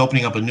 and he's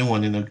opening up a new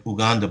one in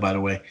Uganda, by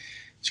the way.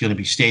 It's going to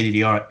be state of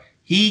the art.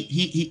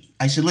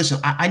 I said, "Listen,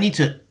 I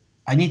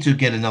need to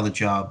get another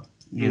job.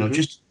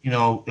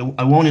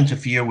 I won't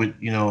interfere with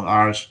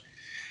ours."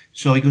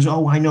 So he goes,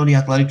 "Oh, I know the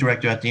athletic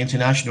director at the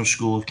International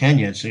School of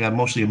Kenya. It's got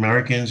mostly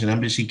Americans and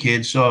embassy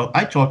kids." So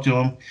I talked to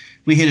him.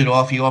 We hit it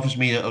off. He offers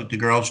me the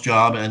girls'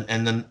 job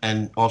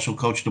and also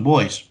coach the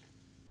boys.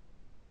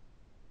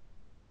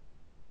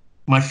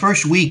 My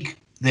first week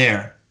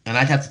there, and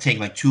I'd have to take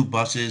 2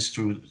 buses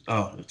through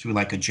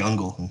a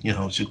jungle.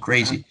 It's so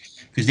crazy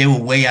because they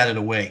were way out of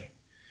the way.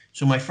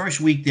 So my first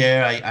week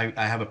there,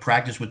 I have a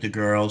practice with the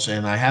girls,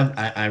 and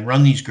I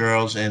run these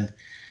girls, and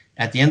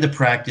at the end of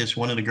practice,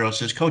 one of the girls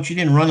says, "Coach, you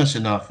didn't run us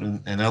enough."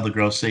 And other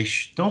girls say,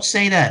 "Don't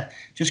say that.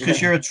 Just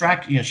because you're a track,"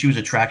 she was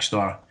a track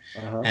star.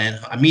 Uh-huh. And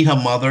I meet her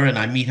mother and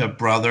I meet her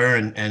brother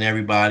and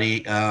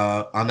everybody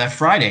on that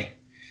Friday.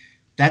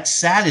 That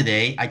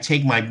Saturday, I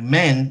take my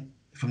men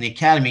from the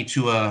academy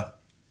to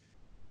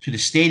the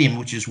stadium,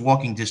 which is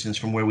walking distance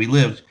from where we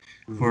lived,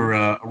 for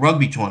a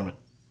rugby tournament.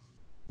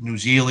 New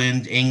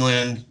Zealand,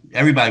 England,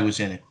 everybody was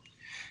in it.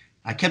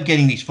 I kept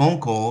getting these phone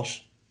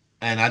calls,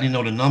 and I didn't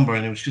know the number,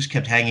 and it was just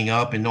kept hanging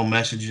up and no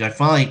messages. I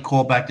finally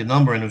called back the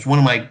number, and it was one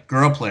of my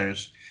girl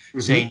players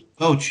saying,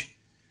 "Coach,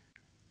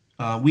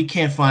 we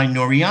can't find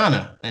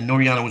Noriana." And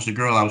Noriana was the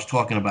girl I was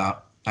talking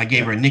about. I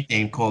gave her a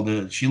nickname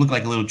called she looked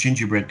like a little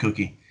gingerbread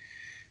cookie.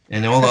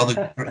 And all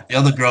the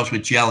other girls were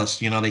jealous.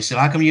 They said,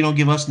 "How come you don't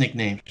give us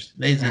nicknames?"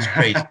 It's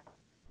crazy.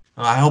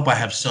 I hope I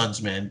have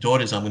sons, man.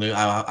 Daughters, I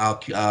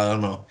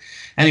don't know.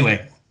 Anyway,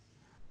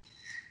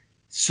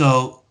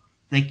 so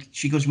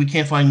she goes, "We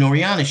can't find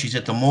Noriana. She's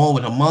at the mall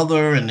with her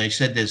mother, and they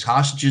said there's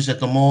hostages at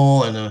the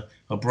mall, and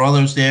her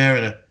brother's there."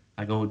 And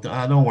I go,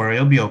 "Don't worry,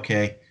 it'll be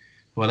okay."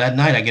 Well, that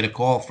night I get a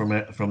call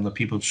from the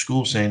people at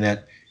school saying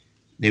that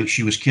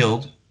she was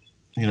killed,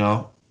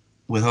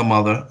 with her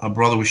mother. Her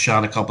brother was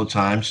shot a couple of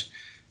times,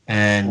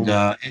 and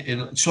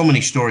so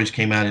many stories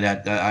came out of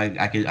that.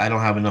 I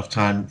don't have enough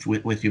time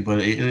with you, but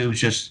it was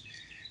just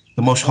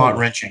the most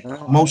heart-wrenching.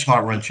 Most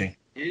heart-wrenching.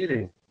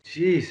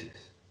 Jesus.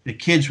 The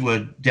kids were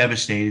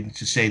devastated,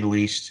 to say the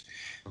least.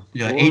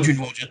 Adrian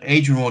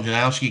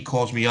Wojnarowski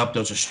calls me up,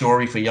 does a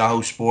story for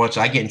Yahoo Sports.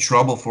 I get in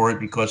trouble for it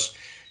because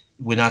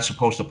we're not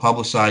supposed to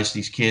publicize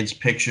these kids'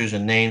 pictures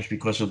and names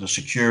because of the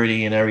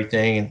security and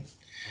everything.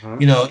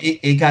 And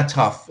it got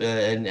tough,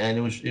 and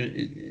it was.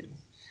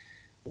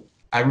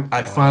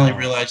 I finally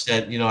realized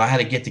that I had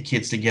to get the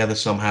kids together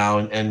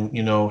somehow, and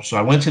so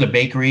I went to the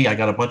bakery. I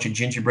got a bunch of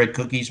gingerbread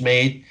cookies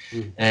made,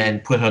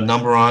 and put her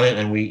number on it,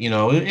 and we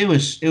it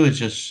was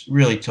just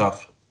really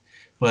tough,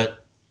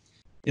 but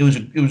it was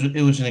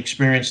an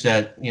experience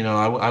that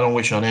I don't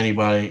wish on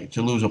anybody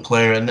to lose a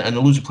player, and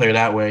to lose a player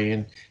that way.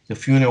 And the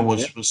funeral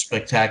was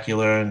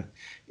spectacular, and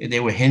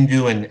they were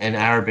Hindu and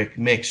Arabic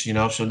mixed,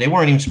 so they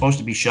weren't even supposed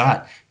to be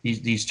shot.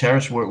 These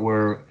terrorists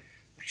were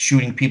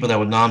shooting people that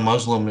were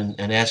non-Muslim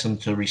and asked them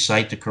to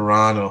recite the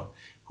Quran or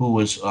who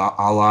was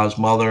Allah's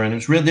mother. And it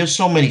was really, there's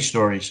so many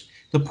stories.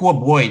 The poor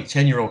boy,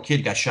 10-year-old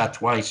kid, got shot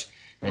twice,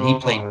 and he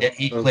played dead.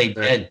 He played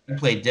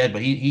dead,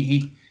 but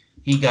he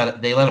got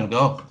it. They let him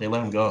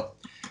go.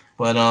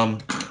 But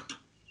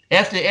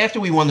after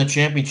we won the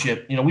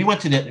championship, we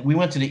went to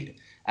the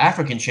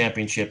African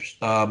championships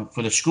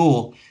for the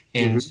school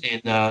in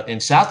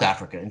South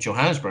Africa, in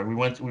Johannesburg. We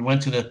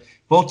went to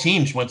both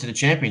teams went to the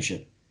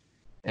championship,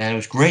 and it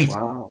was great.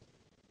 Wow.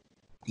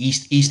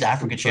 East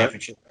Africa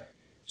championship.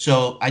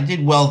 So I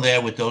did well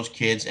there with those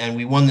kids, and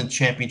we won the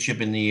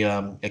championship in the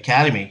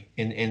academy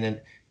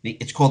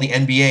it's called the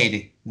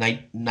NBA, the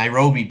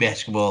Nairobi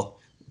Basketball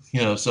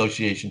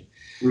Association.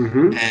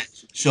 Mm-hmm. And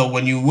so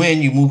when you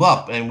win, you move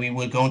up, and we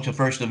were going to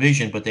first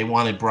division, but they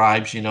wanted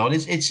bribes.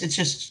 It's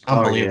just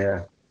unbelievable.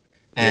 Oh,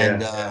 yeah.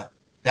 And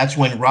that's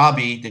when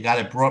Robbie, the guy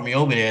that brought me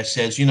over there,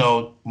 says,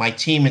 my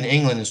team in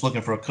England is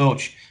looking for a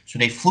coach. So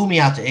they flew me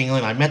out to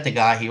England. I met the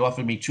guy. He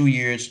offered me 2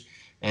 years,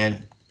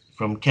 and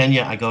from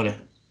Kenya, I go to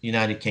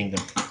United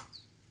Kingdom.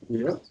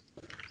 Yeah.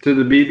 To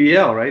the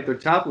BBL, right? Their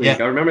top league. Yeah.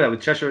 I remember that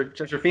with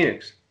Cheshire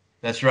Phoenix.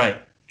 That's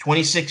right.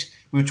 26.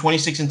 We were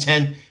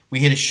 26-10. We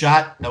hit a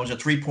shot. That was a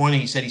 3-pointer.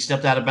 He said he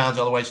stepped out of bounds.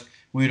 Otherwise,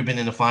 we would have been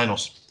in the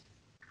finals.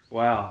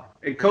 Wow.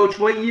 And Coach,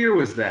 what year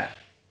was that?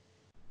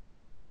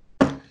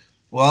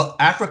 Well,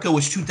 Africa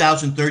was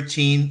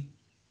 2013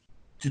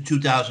 to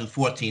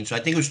 2014. So I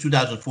think it was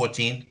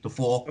 2014, the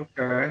fall.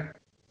 Okay.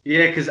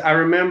 Yeah, because I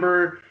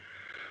remember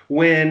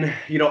when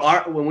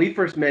when we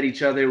first met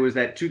each other, it was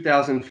that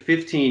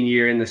 2015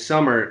 year in the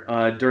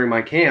summer during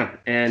my camp,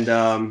 and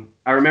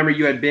I remember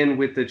you had been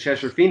with the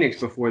Cheshire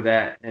Phoenix before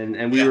that,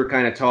 and we were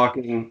kind of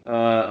talking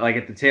like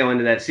at the tail end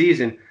of that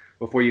season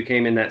before you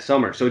came in that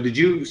summer. So did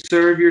you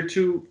serve your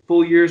 2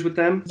 full years with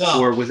them,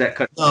 or was that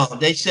cut? No,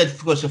 they said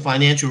because of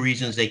financial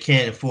reasons they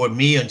can't afford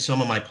me and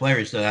some of my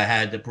players that I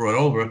had that brought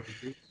over.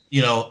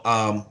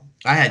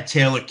 I had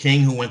Taylor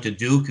King, who went to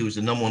Duke, who was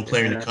the #1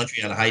 player in the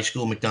country out of high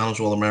school, McDonald's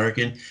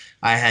All-American.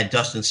 I had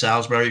Dustin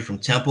Salisbury from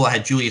Temple. I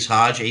had Julius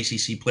Hodge,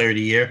 ACC Player of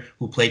the Year,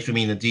 who played for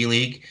me in the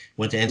D-League,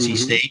 went to NC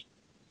State,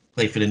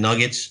 played for the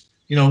Nuggets.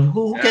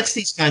 Who gets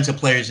these kinds of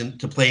players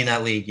to play in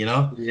that league,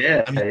 Yeah,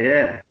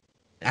 yeah.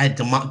 I had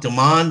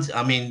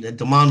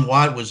Damon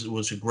Watt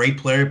was a great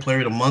player of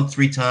the month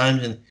 3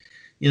 times. And,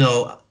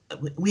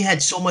 we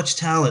had so much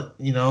talent,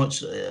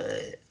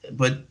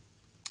 but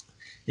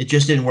it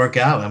just didn't work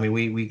out. I mean,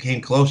 we came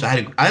close.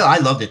 I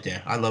loved it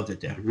there. I loved it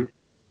there. Mm-hmm.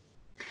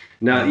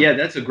 No, yeah,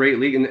 that's a great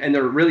league, and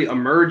they're really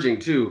emerging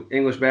too.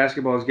 English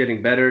basketball is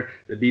getting better.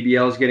 The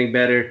BBL is getting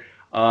better.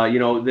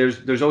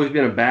 There's always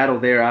been a battle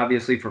there,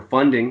 obviously, for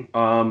funding.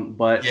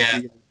 But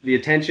the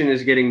attention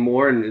is getting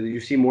more, and you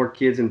see more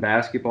kids in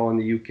basketball in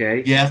the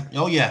UK. Yeah.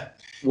 Oh, yeah.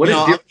 What is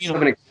different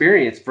of an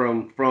experience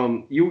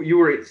from you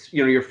were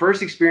your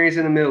first experience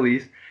in the Middle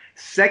East,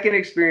 second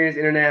experience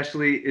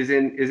internationally is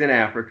in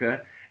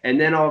Africa. And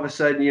then all of a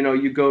sudden,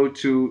 you go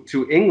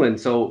to England.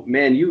 So,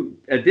 man, you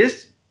at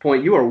this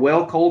point you are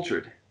well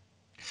cultured.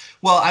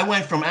 Well, I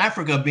went from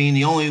Africa being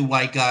the only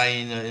white guy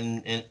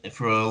in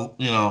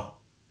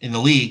the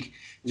league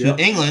to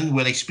England,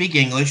 where they speak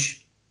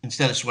English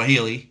instead of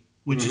Swahili,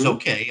 which is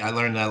okay. I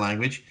learned that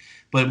language,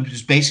 but it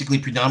was basically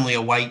predominantly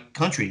a white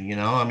country.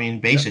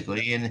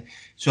 Basically, and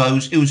so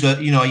it was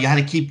you had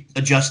to keep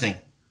adjusting.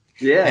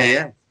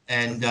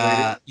 And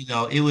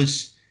it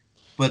was.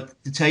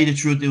 But to tell you the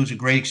truth, it was a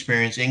great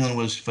experience. England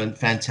was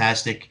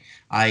fantastic.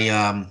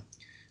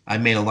 I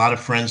made a lot of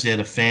friends there.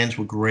 The fans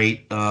were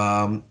great,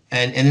 and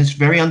it's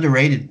very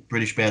underrated.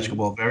 British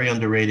basketball, very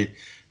underrated.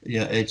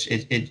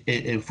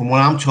 It from what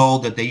I'm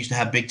told, that they used to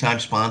have big time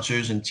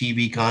sponsors and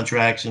TV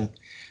contracts,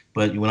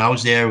 but when I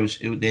was there,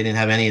 they didn't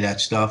have any of that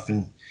stuff,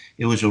 and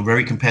it was a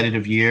very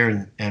competitive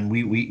year, and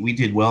we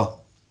did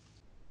well.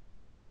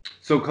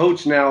 So,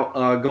 Coach,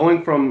 now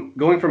going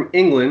from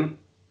England.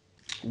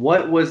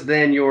 What was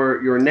then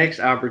your next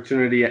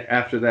opportunity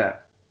after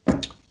that?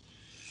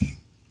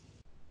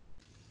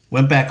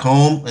 Went back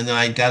home, and then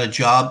I got a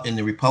job in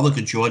the Republic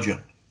of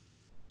Georgia.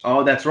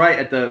 Oh, that's right,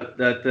 at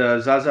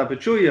the Zaza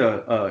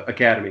Pachulia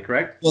Academy,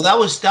 correct? Well, that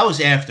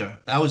was after.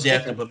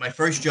 Okay. But my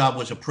first job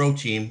was a pro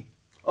team.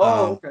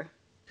 Oh, okay.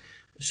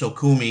 So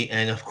Kumi,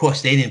 and of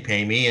course they didn't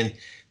pay me, and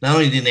not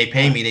only didn't they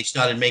pay me, they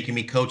started making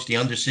me coach the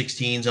under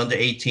 16s, under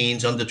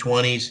 18s, under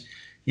 20s.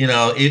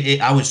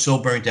 I was so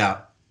burnt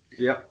out.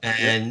 Yep.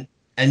 And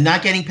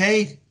not getting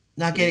paid.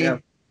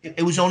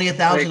 It was only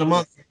 $1,000 a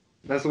month.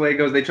 That's the way it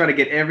goes. They try to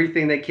get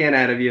everything they can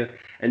out of you,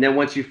 and then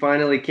once you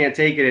finally can't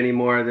take it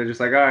anymore, they're just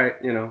like, all right,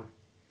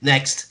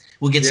 next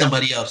we'll get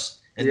somebody else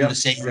and do the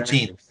same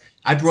routine.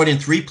 I brought in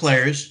 3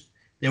 players.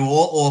 They were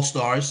all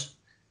stars.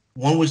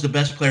 One was the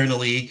best player in the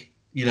league.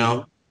 They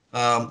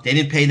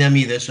didn't pay them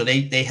either, so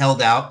they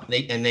held out.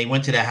 They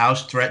went to their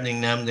house threatening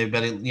them. They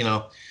better,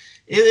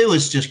 it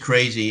was just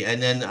crazy.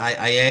 And then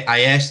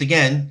I asked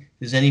again,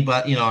 does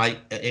anybody,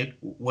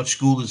 what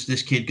school does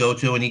this kid go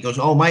to? And he goes,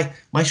 oh,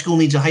 my school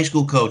needs a high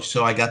school coach.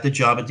 So I got the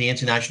job at the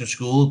international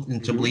school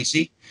in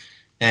Tbilisi,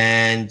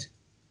 and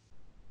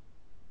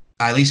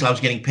at least I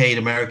was getting paid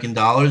American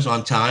dollars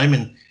on time.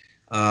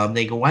 And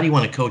they go, why do you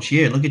want to coach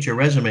here? Look at your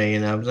resume.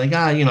 And I was like,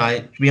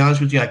 to be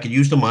honest with you, I could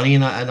use the money,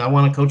 and I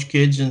want to coach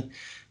kids. And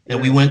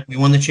and Yeah. we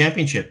won the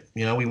championship.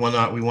 You know, we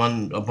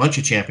won a bunch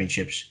of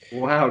championships.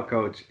 Wow,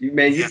 coach.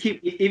 Man, you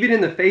keep even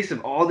in the face of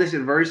all this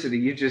adversity,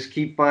 you just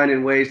keep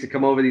finding ways to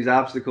come over these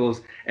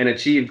obstacles and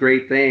achieve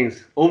great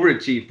things.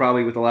 Overachieve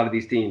probably with a lot of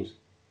these teams.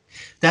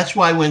 That's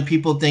why when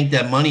people think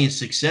that money is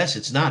success,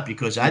 it's not,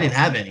 because I didn't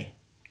have any.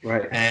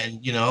 Right.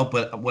 And, you know,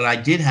 but what I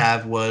did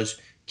have was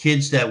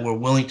kids that were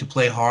willing to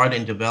play hard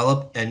and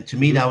develop. And to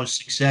me, that was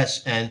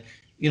success. And,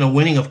 you know,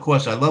 winning, of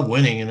course, I love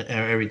winning and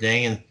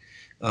everything. And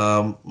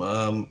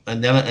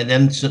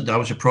then I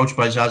was approached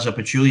by Zaza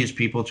Pachulia's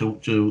people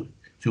to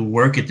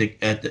work at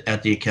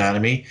the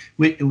academy.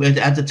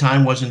 At the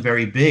time wasn't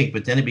very big,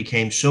 but then it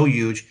became so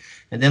huge.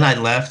 And then I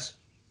left.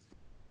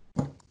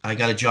 I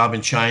got a job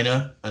in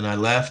China, and I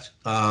left.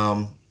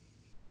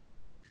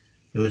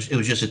 It was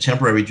just a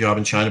temporary job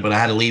in China, but I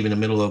had to leave in the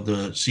middle of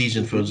the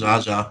season for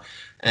Zaza,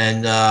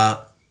 and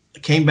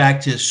came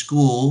back to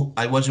school.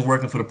 I wasn't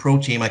working for the pro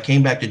team. I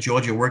came back to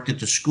Georgia, worked at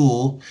the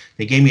school.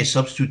 They gave me a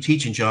substitute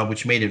teaching job,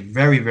 which made it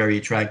very, very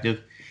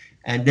attractive.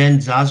 And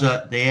then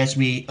Zaza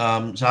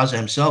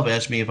himself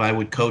asked me if I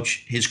would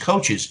coach his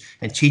coaches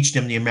and teach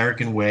them the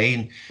American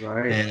way.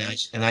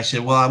 And I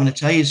said, well, I'm going to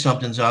tell you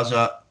something,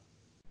 Zaza.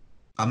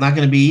 I'm not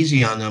going to be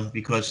easy on them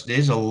because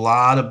there's a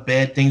lot of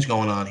bad things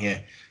going on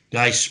here.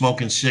 Guys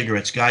smoking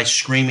cigarettes, guys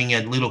screaming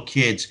at little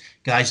kids,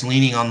 guys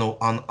leaning on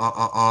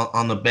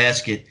the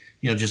basket,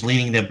 you know, just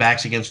leaning their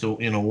backs against the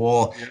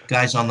wall,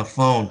 guys on the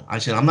phone. I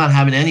said, I'm not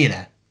having any of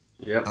that.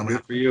 Yeah,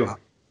 good for you.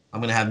 I'm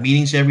going to have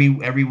meetings every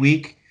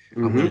week.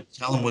 I'm going to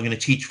tell them we're going to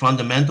teach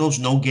fundamentals,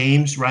 no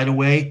games right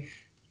away.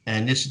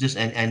 And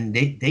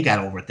they got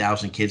over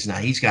 1,000 kids now.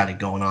 He's got it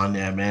going on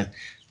there, man.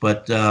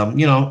 But,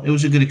 you know, it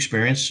was a good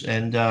experience.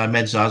 And I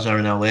met Zaza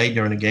in L.A.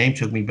 during the game,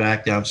 took me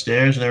back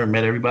downstairs, and I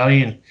met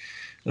everybody. And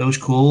it was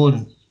cool.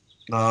 And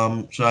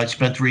so I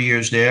spent 3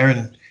 years there.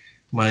 And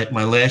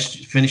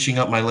finishing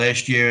up my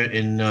last year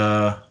in,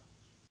 I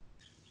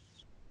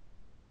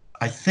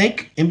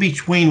think in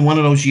between one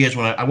of those years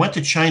when I went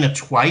to China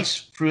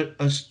twice for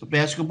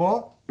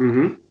basketball.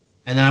 And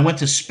then I went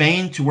to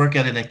Spain to work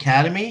at an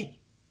academy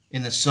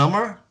in the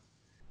summer,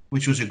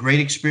 which was a great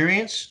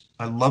experience.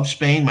 I love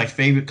Spain, my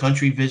favorite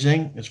country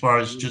visiting as far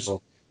as just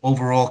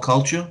overall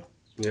culture.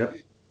 Yeah.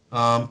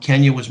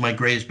 Kenya was my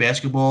greatest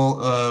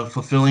basketball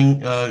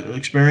fulfilling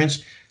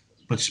experience,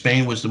 but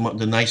Spain was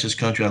the nicest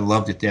country. I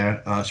loved it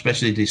there,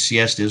 especially the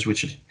siestas,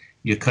 which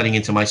you're cutting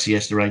into my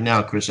siesta right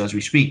now, Chris, as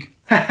we speak.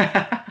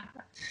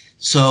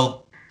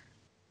 So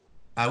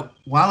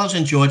while I was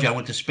in Georgia, I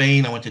went to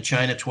Spain, I went to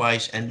China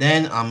twice, and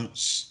then I'm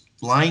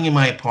lying in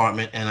my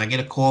apartment, and I get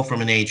a call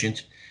from an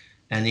agent.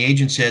 And the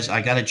agent says,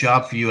 I got a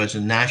job for you as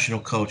a national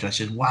coach. I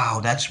said, wow,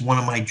 that's one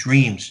of my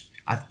dreams.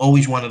 I've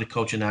always wanted to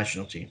coach a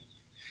national team.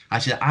 I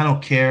said, I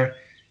don't care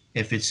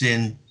if it's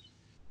in,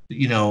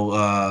 you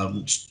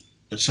know,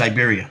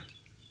 Siberia.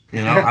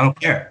 You know, I don't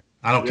care.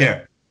 I don't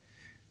care.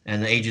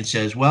 And the agent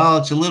says, well,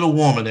 it's a little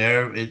warmer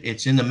there.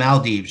 It's in the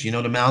Maldives. You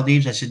know the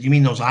Maldives? I said, you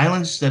mean those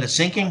islands that are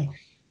sinking?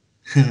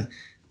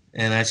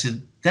 And I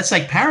said, that's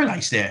like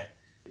paradise there.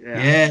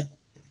 Yeah.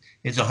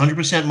 It's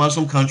 100%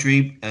 Muslim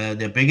country.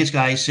 Their biggest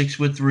guy is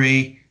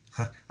 6'3".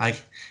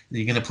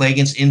 You're going to play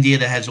against India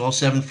that has all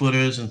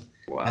 7-footers. And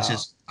I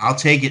says, I'll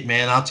take it,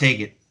 man. I'll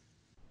take it.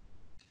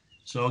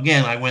 So,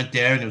 again, I went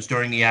there, and it was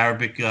during the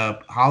Arabic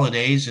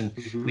holidays, and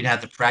we'd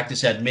have to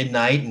practice at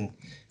midnight and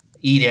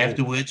eat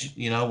afterwards,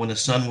 you know, when the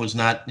sun was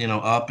not, you know,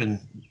 up, and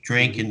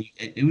drink. And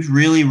it was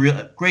really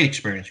great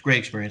experience,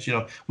 You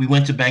know, we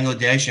went to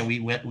Bangladesh, and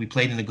we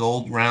played in the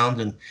gold round,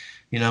 and,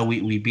 you know,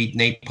 we beat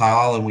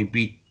Nepal, and we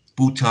beat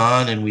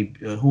Bhutan, and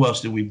who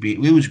else did we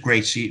beat? It was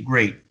great,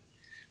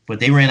 but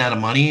they ran out of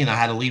money, and I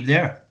had to leave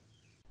there.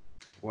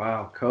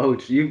 Wow,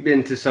 Coach, you've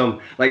been to some,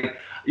 like,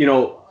 you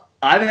know,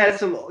 I've had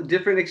some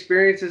different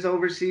experiences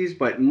overseas,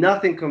 but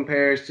nothing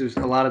compares to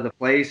a lot of the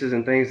places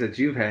and things that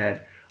you've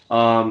had.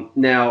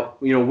 Now,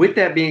 you know, with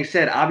that being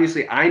said,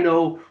 obviously I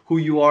know who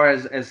you are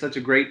as such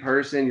a great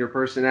person, your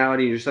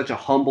personality, you're such a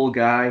humble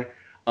guy,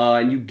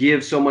 and you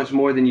give so much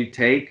more than you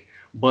take.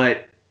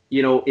 But,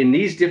 you know, in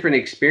these different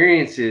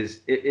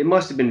experiences, it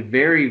must have been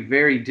very,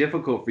 very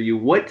difficult for you.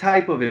 What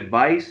type of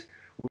advice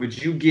would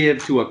you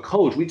give to a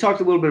coach? We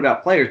talked a little bit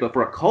about players, but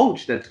for a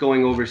coach that's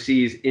going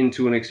overseas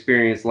into an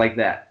experience like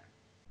that.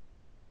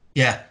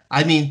 Yeah,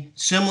 I mean,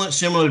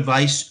 similar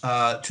advice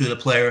to the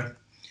player.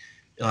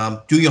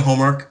 Do your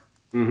homework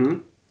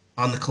on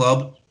the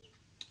club.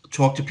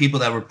 Talk to people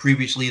that were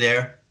previously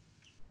there.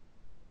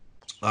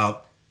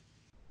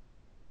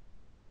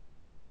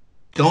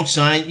 Don't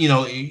sign. You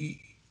know,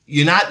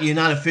 you're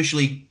not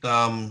officially.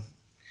 They're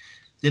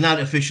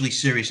not officially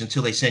serious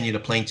until they send you the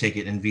plane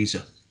ticket and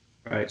visa.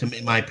 Right.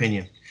 In my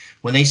opinion,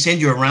 when they send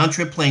you a round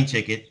trip plane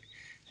ticket,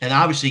 and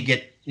obviously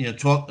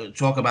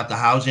talk about the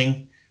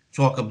housing.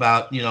 Talk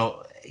about, you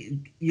know,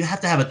 you have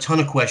to have a ton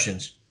of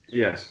questions.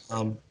 Yes.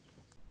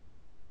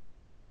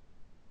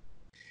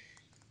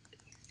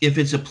 If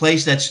it's a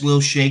place that's a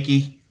little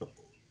shaky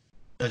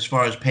as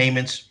far as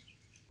payments,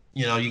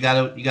 you know, you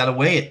gotta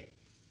weigh it.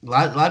 A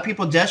lot of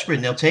people are desperate,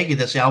 and they'll take it.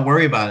 They'll say, I'll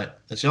worry about it.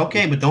 I say,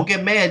 okay, but don't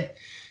get mad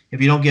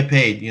if you don't get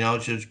paid. You know,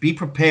 just be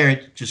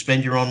prepared to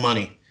spend your own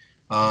money,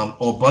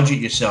 or budget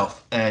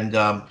yourself, and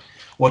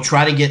or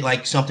try to get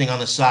like something on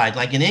the side.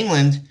 Like in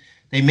England,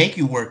 they make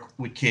you work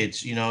with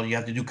kids. You know, you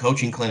have to do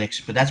coaching clinics,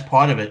 but that's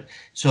part of it.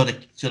 So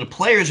the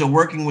players are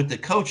working with the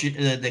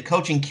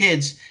coaching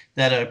kids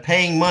that are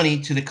paying money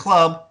to the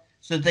club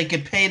so that they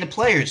can pay the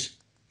players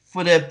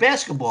for their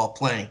basketball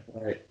playing.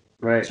 Right.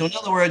 Right. So in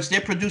other words, they're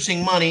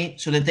producing money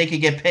so that they could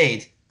get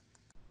paid.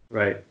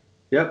 Right.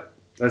 Yep.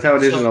 That's how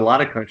it is in a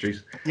lot of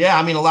countries. Yeah,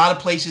 I mean, a lot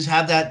of places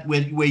have that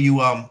where you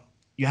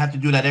have to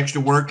do that extra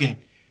work, and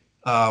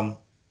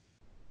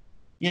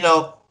you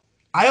know,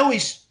 I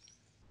always.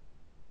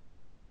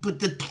 But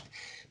the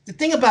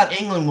thing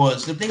about England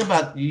was, the thing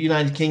about the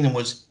United Kingdom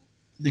was,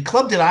 the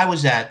club that I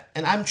was at,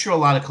 and I'm sure a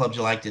lot of clubs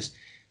are like this.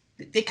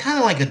 They kind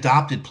of like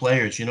adopted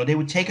players. You know, they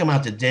would take them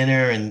out to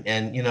dinner,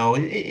 and you know,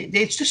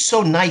 it's just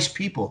so nice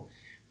people.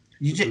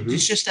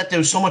 It's just that there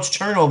was so much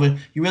turnover,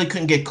 you really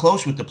couldn't get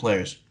close with the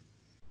players.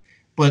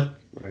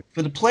 But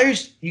for the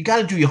players, you got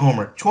to do your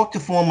homework. Talk to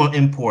former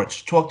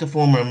imports. Talk to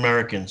former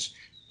Americans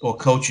or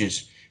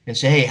coaches and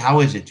say, hey, how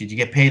is it? Did you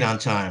get paid on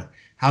time?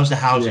 How's the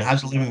housing? Yeah.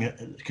 How's the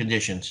living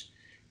conditions?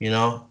 You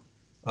know,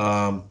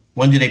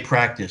 when do they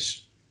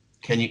practice?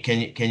 Can you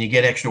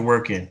get extra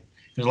work in?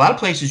 There's a lot of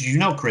places, you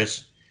know,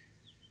 Chris,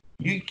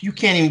 you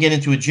can't even get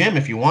into a gym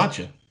if you want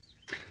to.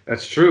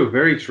 That's true.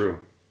 Very true.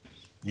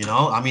 You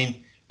know, I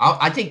mean,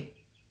 I think,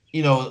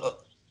 you know,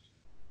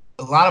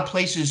 a lot of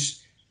places,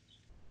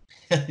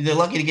 they're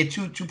lucky to get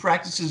two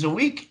practices a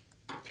week.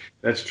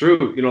 That's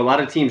true. You know, a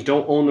lot of teams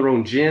don't own their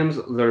own gyms.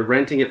 They're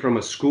renting it from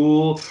a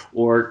school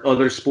or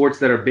other sports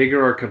that are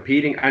bigger or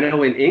competing. I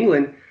know in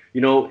England, you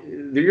know,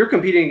 you're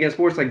competing against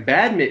sports like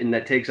badminton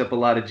that takes up a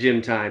lot of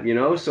gym time, you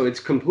know, so it's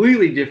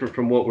completely different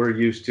from what we're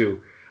used to.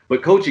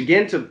 But Coach,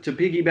 again, to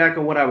piggyback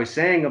on what I was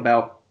saying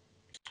about,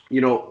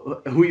 you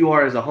know, who you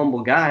are as a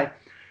humble guy,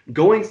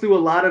 going through a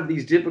lot of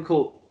these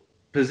difficult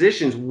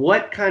positions,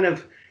 what kind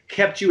of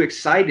kept you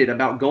excited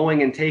about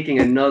going and taking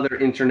another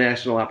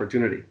international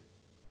opportunity?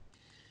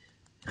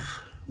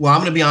 Well, I'm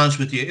going to be honest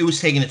with you. It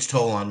was taking its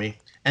toll on me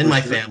and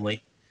my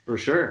family. For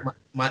sure.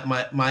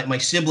 My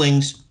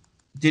siblings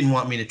didn't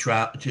want me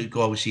to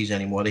go overseas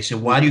anymore. They said,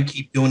 why do you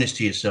keep doing this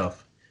to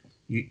yourself?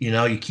 You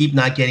know, you keep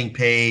not getting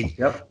paid.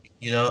 Yep.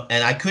 You know,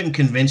 and I couldn't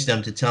convince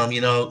them to tell them,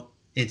 you know,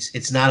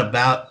 it's not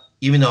about,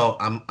 even though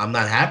I'm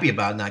not happy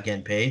about not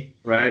getting paid.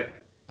 Right.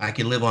 I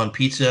can live on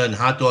pizza and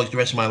hot dogs the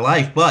rest of my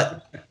life,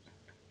 but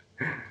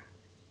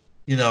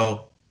you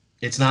know,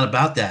 it's not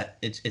about that.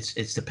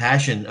 It's the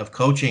passion of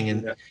coaching,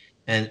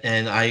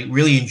 and I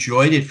really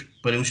enjoyed it,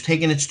 but it was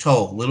taking its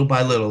toll little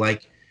by little.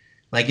 Like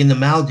in the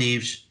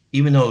Maldives,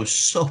 even though it was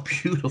so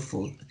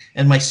beautiful,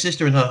 and my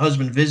sister and her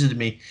husband visited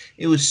me,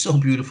 it was so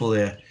beautiful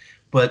there.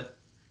 But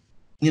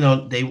you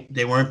know,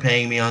 they weren't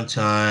paying me on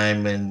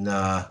time, and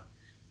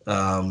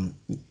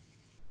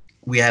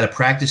we had a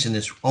practice in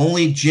this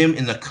only gym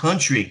in the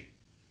country.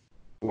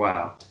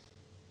 Wow.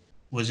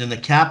 Was in the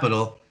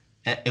capital.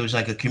 It was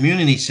like a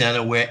community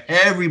center where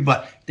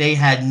everybody, they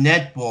had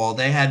netball,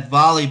 they had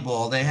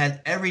volleyball, they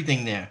had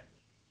everything there.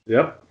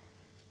 Yep.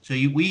 So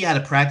we had to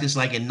practice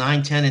like at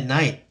 9, 10 at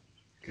night.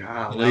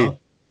 Golly. You know?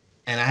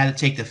 And I had to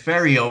take the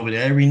ferry over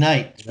there every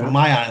night from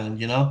my island,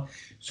 you know.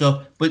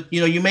 So, but, you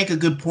know, you make a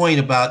good point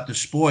about the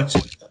sports.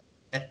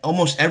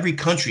 Almost every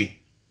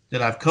country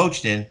that I've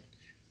coached in,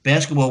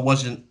 basketball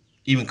wasn't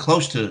even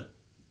close to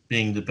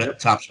being the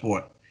top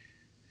sport.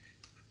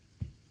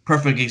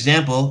 Perfect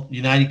example,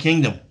 United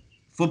Kingdom.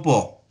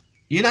 Football,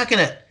 you're not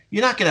gonna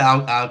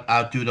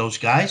outdo those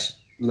guys.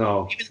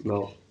 No.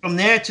 From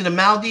there to the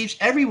Maldives,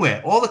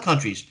 everywhere, all the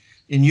countries.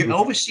 In your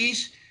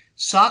overseas,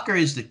 soccer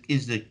is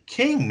the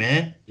king,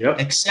 man. Yep.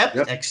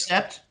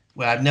 Except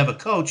where I've never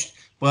coached,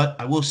 but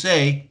I will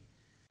say,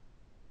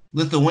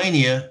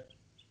 Lithuania,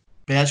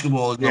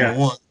 basketball is number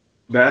one.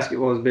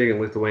 Basketball is big in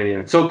Lithuania.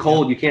 It's so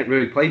cold, you can't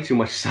really play too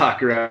much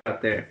soccer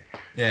out there.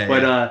 Yeah.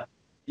 But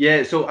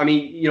yeah, so I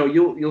mean, you know,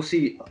 you'll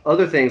see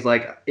other things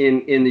like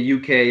in the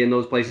UK, in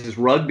those places,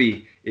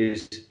 rugby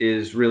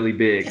is really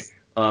big.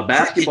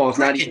 Basketball is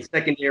not even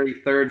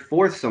secondary, third,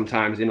 fourth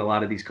sometimes in a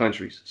lot of these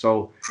countries.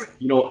 So,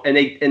 you know, and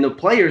the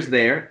players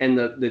there and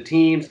the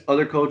teams,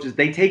 other coaches,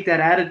 they take that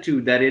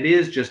attitude that it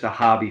is just a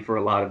hobby for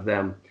a lot of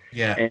them.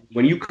 Yeah. And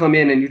when you come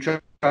in and you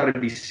try to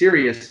be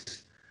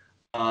serious,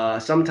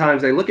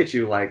 sometimes they look at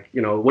you like,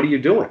 you know, what are you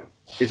doing?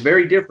 It's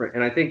very different.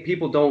 And I think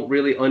people don't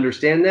really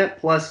understand that.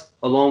 Plus,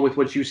 along with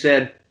what you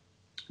said,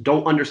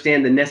 don't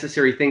understand the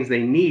necessary things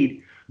they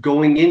need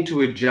going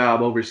into a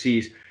job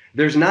overseas.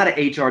 There's not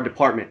an HR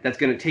department that's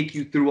going to take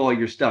you through all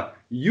your stuff.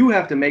 You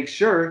have to make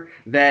sure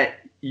that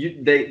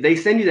they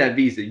send you that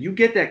visa. You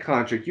get that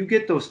contract. You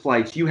get those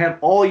flights. You have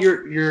all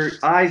your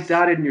I's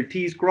dotted and your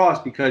T's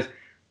crossed, because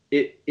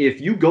if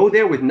you go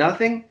there with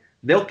nothing,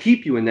 they'll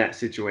keep you in that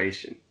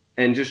situation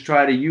and just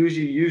try to use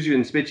you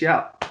and spit you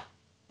out.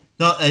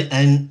 No,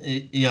 and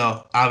you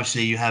know,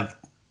 obviously you have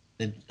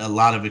a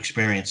lot of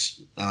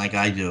experience like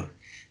I do,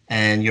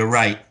 and you're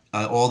right.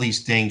 All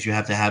these things you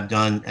have to have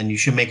done, and you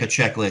should make a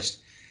checklist.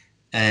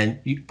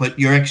 But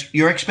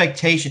your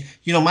expectation,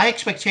 my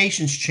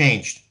expectations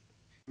changed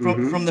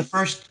from the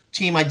first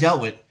team I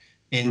dealt with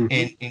in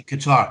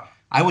Qatar.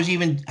 I was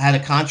even had a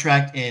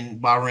contract in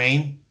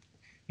Bahrain.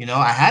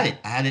 I had it.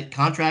 I had a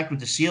contract with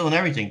the seal and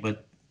everything,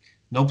 but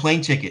no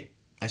plane ticket.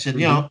 I said,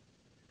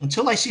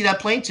 until I see that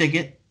plane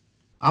ticket,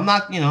 I'm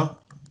not,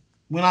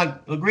 we're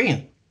not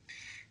agreeing.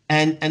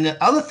 And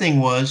the other thing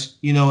was,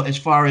 as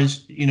far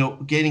as,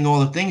 getting all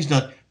the things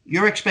done,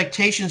 your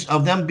expectations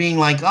of them being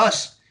like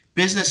us,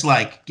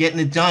 business-like, getting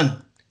it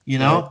done, they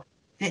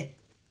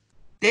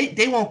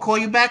won't call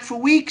you back for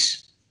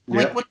weeks.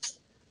 Like what?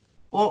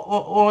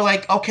 Or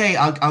like, okay,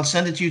 I'll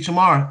send it to you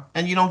tomorrow,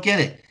 and you don't get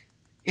it.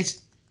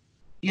 It's,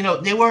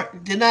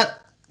 they're not.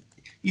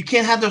 You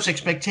can't have those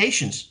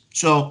expectations.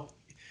 So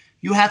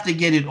you have to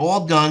get it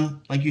all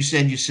done, like you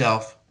said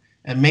yourself,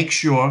 and make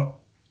sure.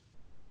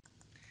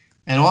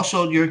 And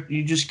also,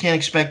 you just can't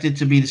expect it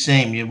to be the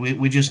same.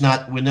 We're just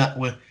not.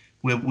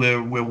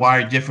 We're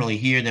wired differently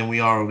here than we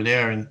are over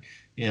there. And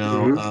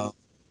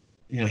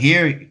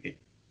here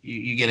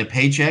you get a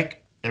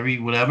paycheck every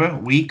whatever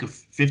week,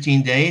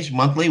 15 days,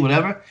 monthly,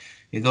 whatever.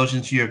 It goes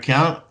into your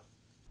account.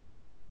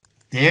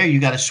 There,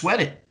 you got to sweat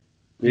it.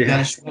 You got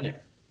to sweat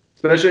it.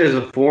 Especially as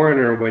a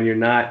foreigner, when you're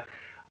not,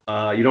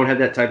 you don't have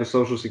that type of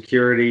social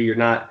security. You're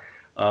not,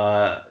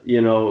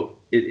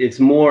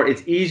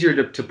 it's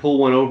easier to pull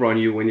one over on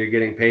you when you're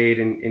getting paid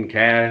in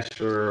cash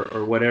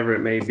or whatever it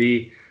may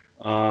be.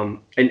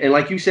 And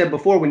like you said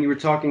before, when you were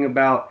talking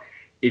about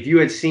if you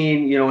had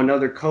seen,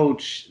 another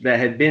coach that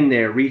had been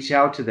there, reach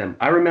out to them.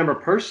 I remember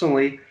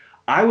personally,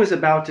 I was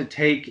about to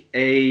take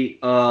a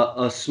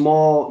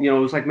small, it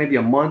was like maybe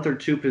a month or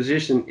two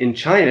position in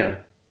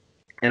China.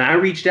 And I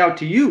reached out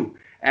to you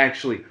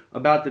actually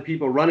about the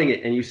people running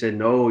it. And you said,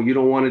 no, you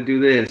don't want to do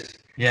this.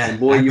 Yeah, and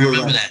boy, you were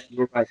remember right. that. You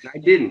were right. I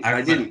didn't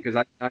because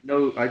I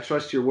know I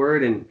trust your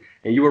word and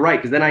you were right.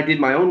 Because then I did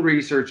my own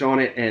research on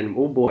it and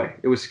oh boy,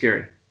 it was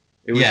scary.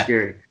 It was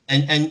scary.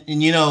 And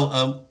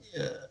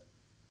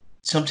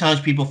sometimes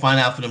people find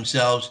out for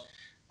themselves.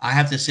 I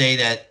have to say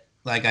that,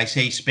 like I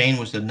say, Spain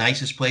was the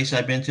nicest place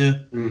I've been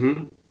to.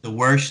 Mm-hmm. The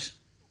worst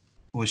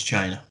was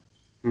China.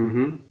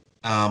 Mm-hmm.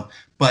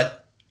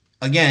 But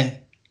again,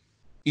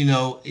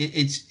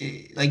 it's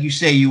like you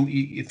say,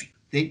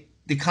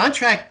 the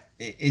contract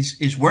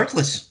is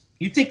worthless.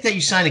 You think that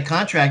you sign a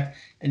contract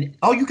and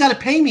you got to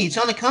pay me. It's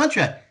on the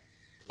contract.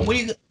 What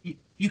do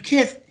you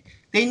can't?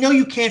 They know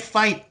you can't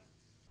fight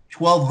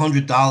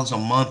 $1,200 a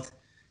month.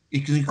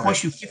 It can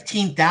cost you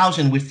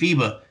 $15,000 with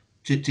FIBA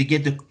to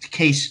get the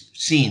case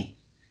seen.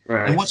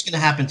 Right. And what's going to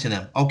happen to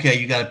them? Okay,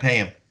 you got to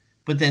pay them,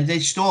 but then they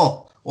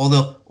stall. Or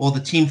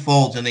the team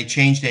folds and they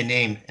change their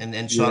name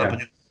and start up a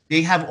new.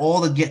 They have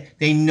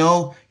they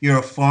know you're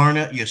a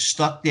foreigner. You're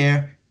stuck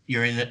there.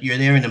 You're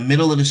there in the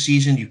middle of the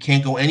season. You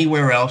can't go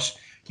anywhere else.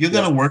 You're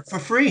going to work for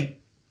free.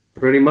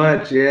 Pretty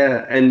much,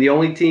 yeah. And the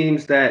only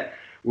teams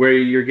where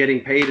you're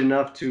getting paid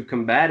enough to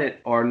combat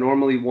it are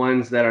normally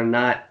ones that are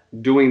not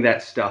doing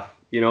that stuff,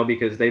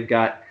 because they've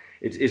got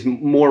it's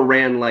more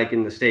ran like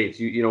in the States.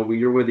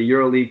 You're with a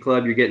EuroLeague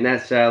club, you're getting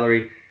that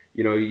salary.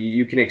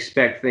 You can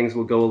expect things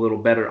will go a little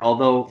better.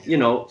 Although,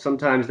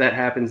 sometimes that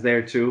happens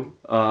there too.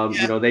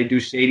 They do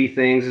shady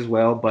things as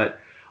well. But,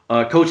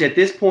 Coach, at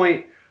this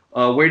point,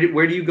 where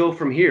do you go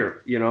from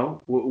here?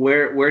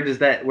 Where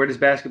does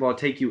basketball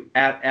take you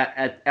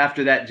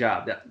after that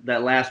job,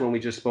 that last one we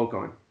just spoke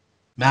on?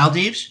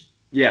 Maldives?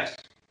 Yes.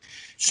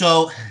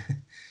 So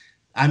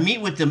I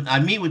meet with them. I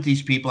meet with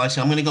these people. I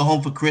said, I'm going to go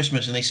home for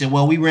Christmas. And they said,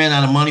 well, we ran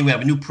out of money. We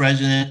have a new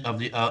president of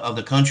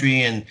the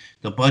country and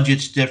the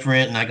budget's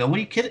different. And I go, what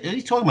are you kidding? What are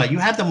you talking about? You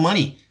have the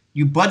money.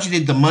 You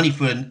budgeted the money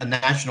for a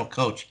national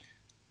coach,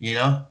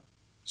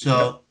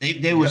 So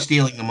they were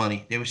stealing the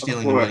money. They were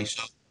stealing the money.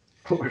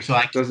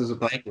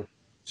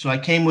 So I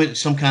came with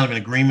some kind of an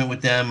agreement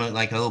with them,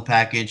 like a little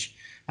package.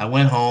 I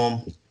went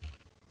home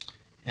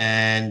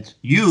and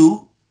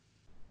you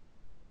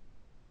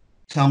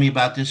tell me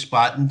about this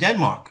spot in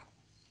Denmark.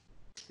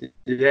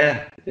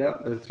 Yeah,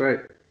 that's right.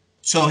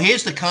 So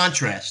here's the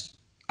contrast.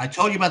 I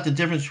told you about the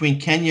difference between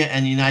Kenya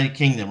and the United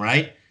Kingdom,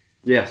 right?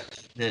 Yes.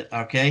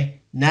 Okay.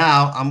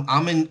 Now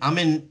I'm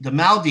in the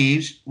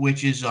Maldives,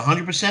 which is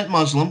 100%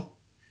 Muslim.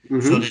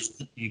 Mm-hmm.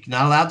 So you're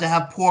not allowed to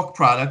have pork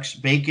products,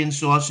 bacon,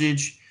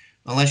 sausage,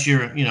 unless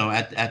you're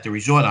at the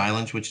resort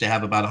islands, which they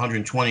have about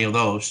 120 of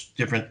those,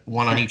 different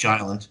one on each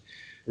island.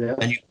 Yeah.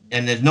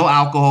 And there's no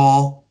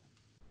alcohol,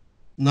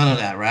 none of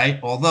that, right?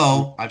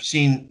 Although I've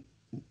seen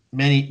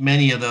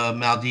many of the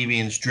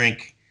Maldivians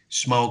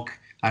smoke.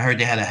 I heard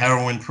they had a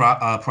heroin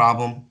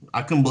problem.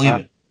 I couldn't believe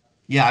it.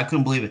 Yeah, I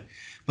couldn't believe it.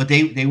 But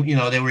they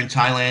were in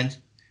Thailand,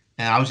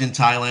 and I was in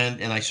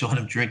Thailand, and I saw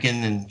them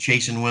drinking and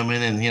chasing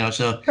women, and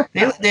so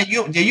they're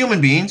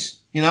human beings,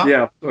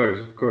 Yeah,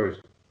 of course.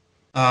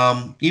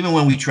 Even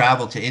when we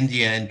traveled to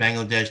India and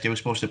Bangladesh, they were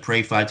supposed to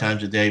pray 5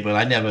 times a day, but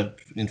I never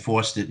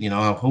enforced it.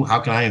 How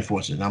can I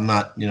enforce it? I'm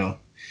not, Yeah.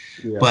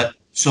 But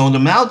so the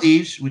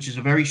Maldives, which is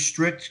a very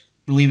strict,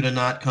 believe it or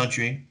not,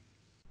 country,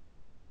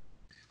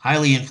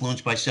 highly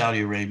influenced by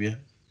Saudi Arabia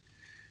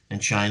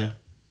and China.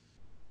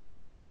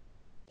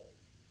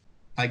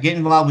 I get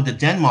involved with the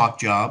Denmark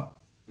job,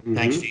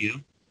 thanks Mm-hmm. to you.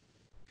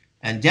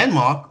 And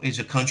Denmark is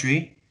a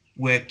country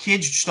where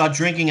kids start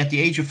drinking at the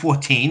age of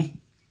 14,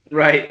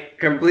 Right.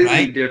 Completely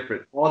right?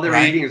 different. All they're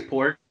Right? eating is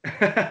pork.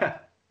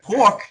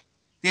 Pork,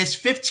 there's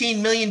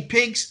 15 million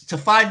pigs to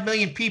 5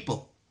 million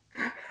people.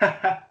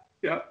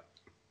 Yep.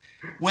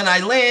 When I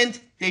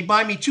land, they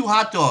buy me 2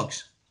 hot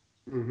dogs.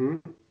 Mm-hmm.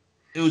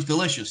 It was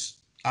delicious.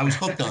 I was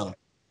hooked on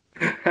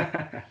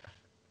them.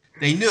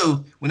 They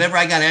knew whenever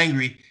I got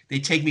angry,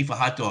 they'd take me for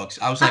hot dogs.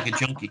 I was like a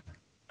junkie.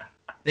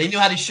 They knew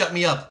how to shut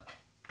me up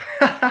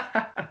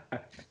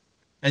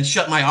and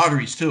shut my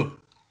arteries too.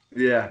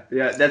 Yeah,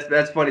 yeah,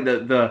 that's funny.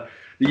 The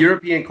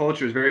European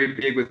culture is very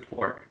big with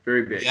pork,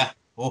 very big. Yeah.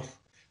 Oh,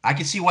 I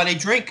can see why they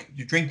drink.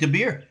 You drink the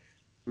beer.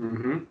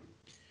 Hmm.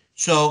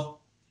 So,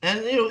 and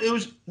it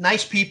was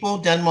nice people,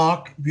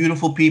 Denmark,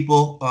 beautiful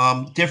people,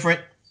 different.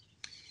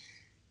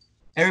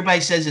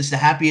 Everybody says it's the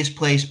happiest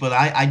place, but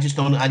I just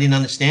don't, I didn't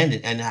understand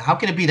it. And how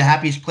can it be the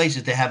happiest place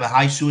if they have a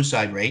high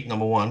suicide rate,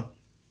 number one?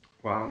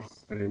 Wow,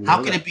 I didn't How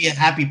know can that. it be a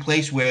happy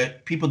place where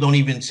people don't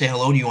even say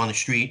hello to you on the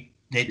street?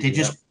 They Yeah.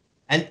 just,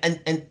 and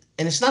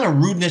it's not a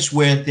rudeness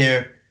where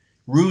they're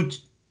rude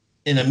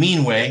in a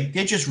mean way.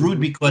 They're just rude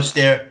Hmm. because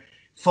they're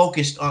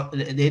focused on,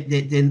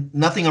 they're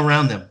nothing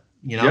around them,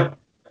 you know? Yep.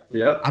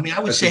 Yep. I mean, I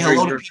would That's a say very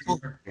hello to European people.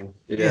 thing.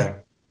 Yeah. Yeah.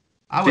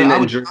 I would Seeing I that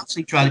in would Germany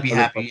constantly try to and be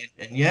other happy,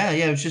 and yeah,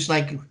 it was just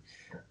like,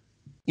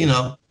 you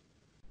know,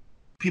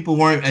 people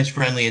weren't as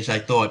friendly as I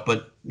thought, but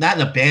not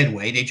in a bad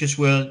way. They just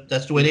were.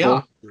 That's the way they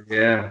are. people.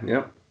 Yeah.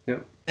 Yep.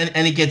 Yep.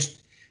 And it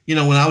gets,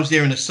 when I was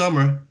there in the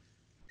summer,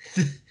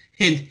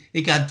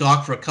 it got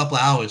dark for a couple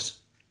of hours,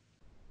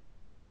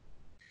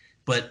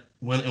 but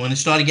when it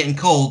started getting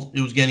cold,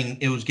 it was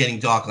getting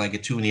dark like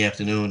at 2 in the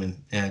afternoon,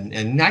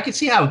 and I can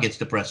see how it gets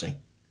depressing.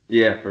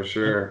 Yeah, for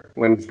sure.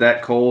 When it's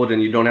that cold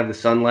and you don't have the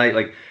sunlight,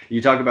 like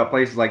you talk about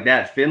places like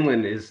that,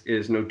 Finland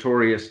is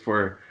notorious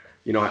for,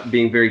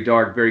 being very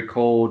dark, very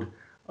cold.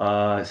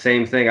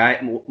 Same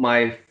thing.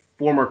 My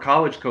former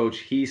college coach,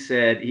 he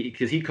said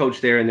because he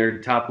coached there in their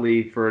top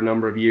league for a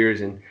number of years,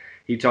 and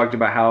he talked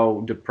about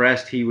how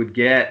depressed he would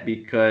get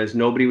because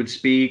nobody would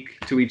speak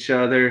to each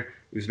other.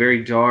 It was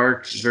very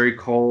dark, very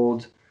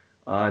cold,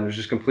 and it was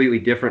just completely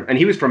different. And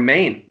he was from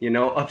Maine,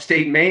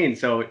 upstate Maine.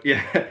 So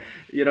yeah,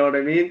 you know what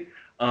I mean.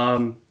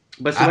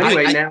 But so I,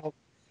 anyway, I now, oh, I'm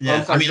Yeah,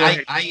 I sorry. mean, Go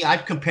ahead.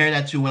 I've compared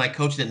that to when I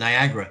coached at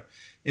Niagara.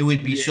 It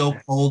would be so Yeah.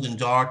 cold and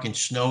dark and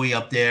snowy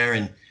up there,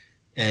 and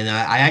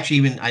I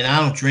actually I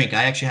don't drink.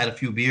 I actually had a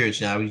few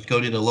beers. I would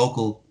go to the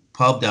local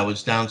pub that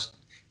was down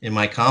in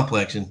my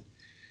complex, and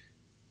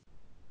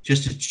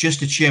just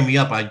to cheer me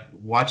up, I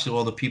watched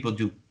all the people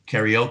do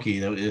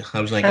karaoke.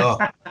 I was like, oh,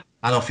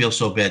 I don't feel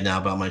so bad now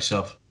about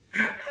myself.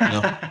 You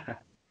know,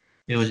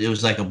 it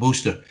was like a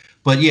booster.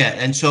 But yeah,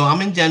 and so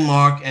I'm in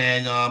Denmark,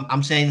 and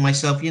I'm saying to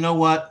myself, you know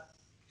what?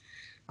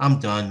 I'm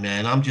done,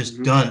 man. I'm just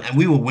Hmm. done. And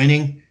we were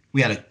winning.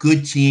 We had a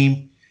good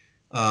team.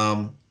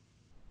 Um,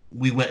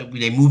 we went.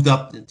 They moved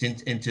up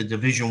into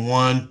Division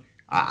One.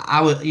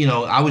 I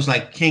was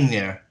like king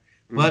there.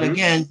 But Hmm.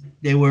 again,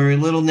 they were a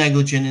little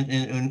negligent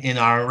in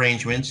our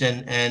arrangements,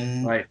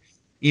 and Right.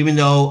 even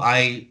though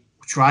I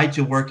tried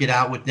to work it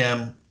out with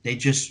them, they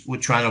just were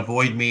trying to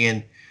avoid me.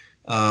 And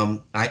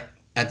I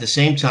at the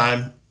same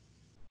time,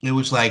 it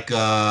was like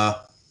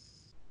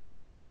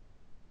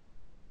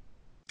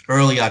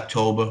early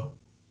October,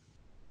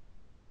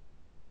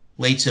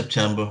 late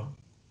September.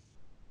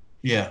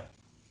 Yeah,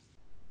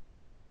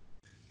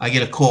 I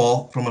get a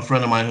call from a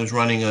friend of mine who's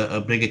running a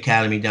big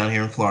academy down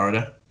here in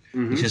Florida. He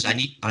Hmm. says,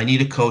 I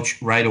need a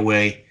coach right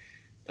away.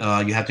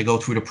 You have to go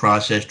through the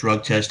process,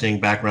 drug testing,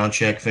 background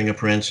check,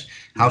 fingerprints.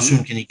 How Hmm.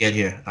 soon can you get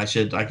here? I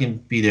said, I can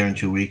be there in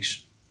 2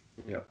 weeks.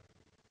 Yeah.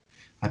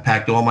 I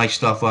packed all my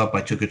stuff up.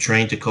 I took a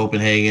train to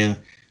Copenhagen,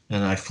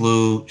 and I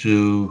flew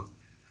to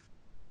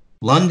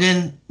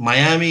London,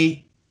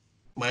 Miami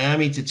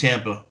to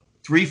Tampa.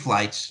 3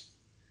 flights.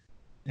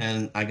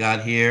 And I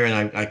got here,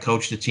 and I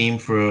coached the team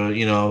for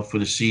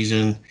the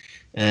season,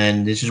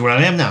 and this is where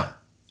I am now.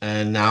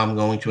 And now I'm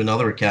going to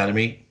another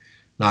academy,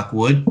 knock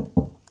wood.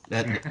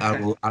 That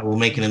I will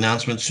make an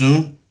announcement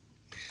soon,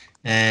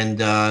 and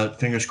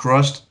fingers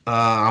crossed.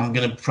 I'm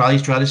gonna probably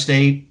try to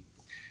stay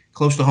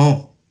close to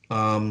home,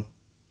 um,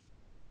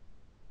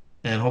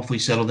 and hopefully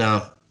settle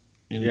down.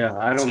 Yeah,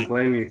 I So, don't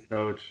blame you,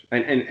 Coach.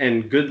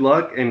 And good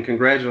luck and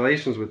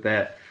congratulations with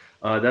that.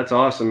 That's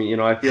awesome. I feel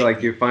thank like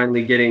you. you're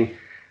finally getting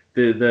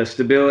the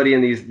stability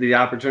and the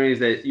opportunities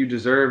that you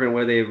deserve and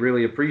where they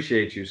really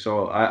appreciate you.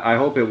 So I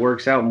hope it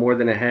works out more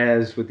than it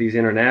has with these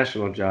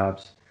international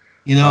jobs.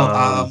 You know,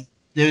 Um,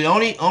 the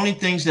only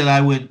things that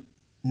I would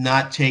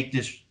not take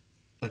this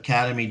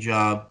academy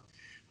job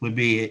would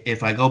be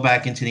if I go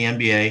back into the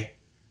NBA.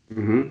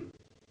 hmm.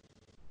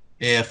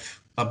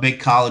 If a big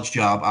college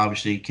job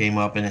obviously came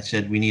up and it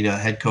said we need a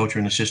head coach or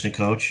an assistant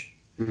coach,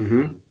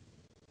 Hmm.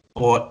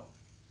 or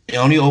the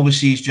only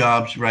overseas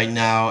jobs right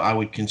now I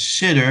would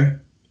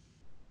consider,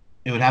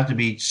 it would have to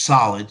be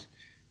solid,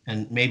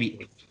 and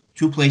maybe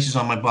two places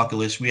on my bucket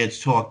list. We had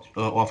talked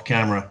off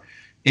camera,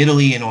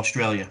 Italy and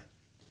Australia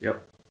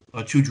Yep.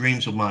 are two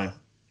dreams of mine.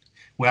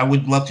 where I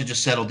would love to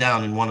just settle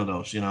down in one of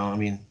those. I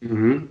mean,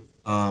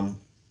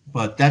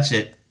 but that's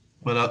it.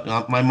 But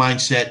my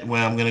mindset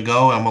where I'm going to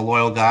go, I'm a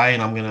loyal guy,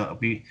 and I'm going to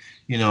be,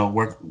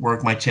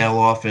 work my tail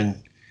off.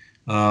 And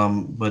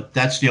but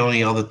that's the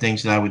only other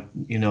things that I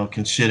would,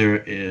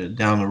 consider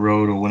down the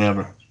road or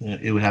whenever.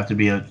 It would have to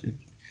be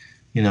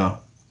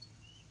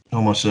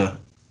almost a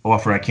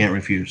offer I can't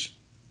refuse.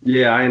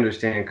 Yeah, I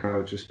understand,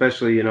 Coach.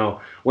 Especially,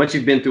 once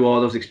you've been through all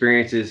those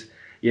experiences,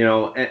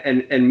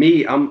 and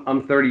me,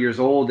 I'm 30 years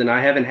old, and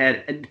I haven't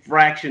had a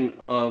fraction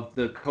of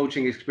the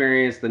coaching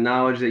experience, the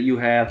knowledge that you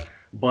have,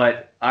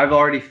 but I've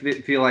already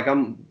feel like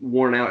I'm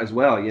worn out as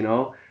well,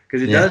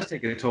 because it does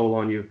take a toll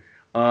on you.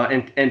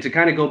 And to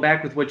kind of go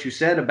back with what you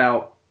said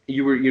about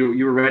you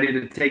were ready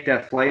to take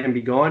that flight and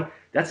be gone.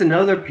 That's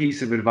another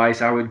piece of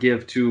advice I would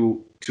give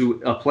to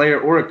a player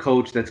or a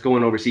coach that's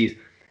going overseas.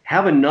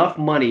 Have enough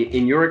money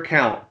in your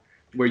account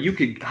where you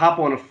could hop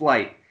on a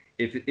flight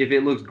if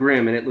it looks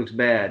grim and it looks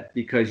bad,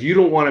 because you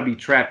don't want to be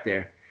trapped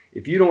there.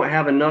 If you don't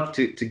have enough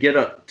to get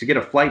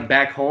a flight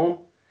back home,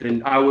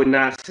 then I would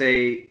not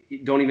say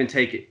don't even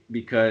take it,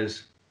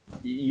 because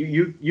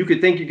you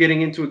could think you're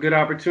getting into a good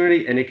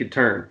opportunity and it could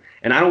turn.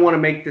 And I don't want to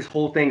make this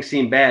whole thing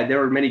seem bad.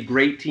 There are many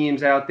great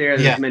teams out there.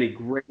 There's many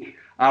great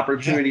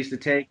opportunities to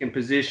take and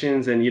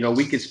positions, and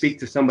we could speak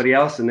to somebody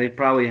else and they've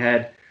probably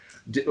had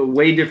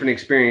way different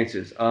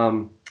experiences.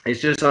 It's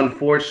just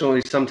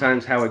unfortunately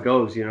sometimes how it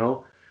goes,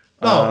 No,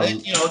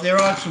 there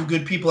are some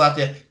good people out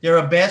there. There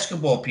are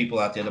basketball people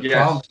out there. The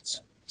problem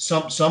is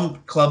some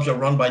clubs are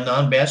run by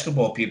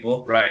non-basketball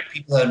people, right?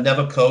 People that have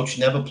never coached,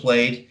 never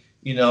played,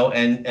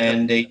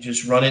 and they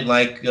just run it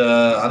like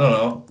I don't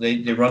know.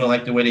 They run it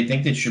like the way they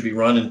think it should be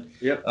run, and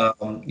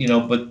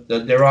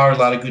But there are a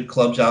lot of good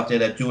clubs out there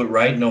that do it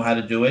right, know how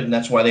to do it, and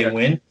that's why they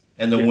win.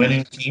 And the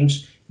winning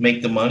teams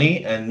make the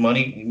money, and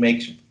money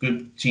makes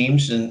good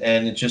teams, and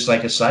it's just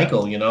like a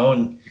cycle,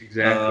 And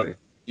exactly.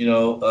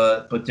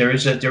 But there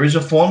is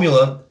a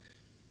formula,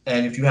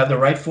 and if you have the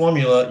right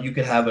formula, you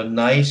could have a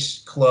nice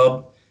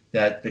club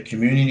that the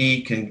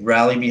community can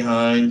rally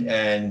behind,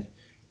 and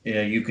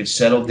you could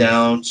settle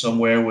down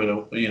somewhere with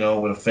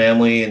a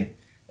family,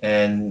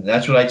 and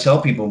that's what I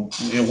tell people.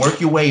 Work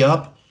your way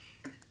up.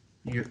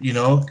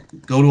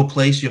 Go to a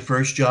place your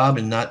first job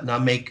and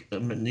not make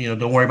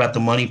don't worry about the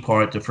money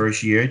part the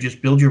first year.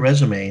 Just build your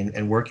resume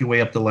and work your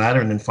way up the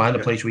ladder, and then find a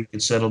place where you can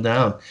settle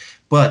down.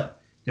 But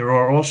there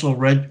are also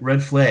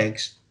red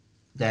flags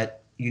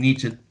that you need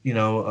to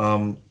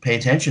pay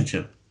attention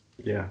to.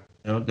 Yeah.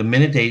 The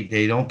minute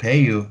they don't pay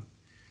you,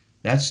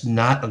 that's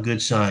not a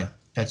good sign.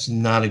 That's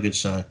not a good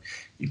sign,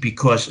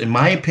 because in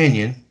my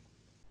opinion,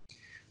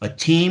 a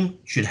team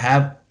should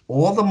have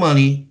all the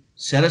money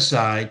set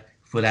aside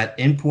for that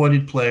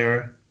imported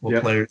player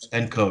or players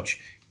and coach.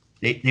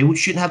 They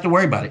shouldn't have to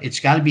worry about it. It's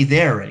got to be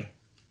there already.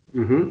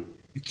 Mm-hmm.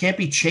 You can't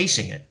be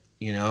chasing it,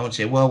 and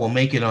say, well, we'll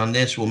make it on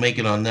this, we'll make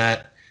it on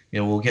that.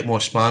 We'll get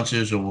more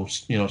sponsors, or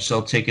we'll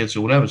sell tickets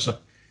or whatever. So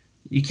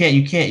you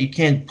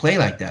can't play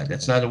like that.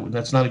 That's not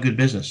a good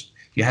business.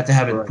 You have to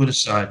have it put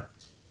aside.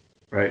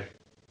 Right.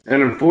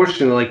 And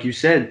unfortunately, like you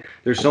said,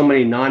 there's so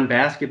many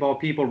non-basketball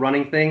people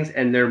running things,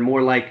 and they're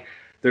more like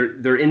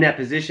they're in that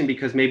position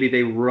because maybe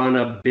they run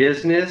a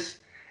business,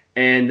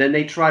 and then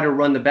they try to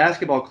run the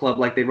basketball club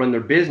like they run their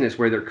business,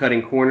 where they're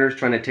cutting corners,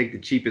 trying to take the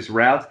cheapest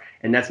routes,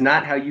 and that's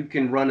not how you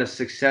can run a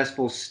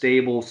successful,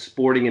 stable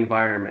sporting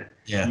environment.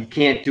 Yeah. You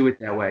can't do it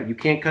that way. You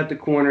can't cut the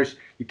corners.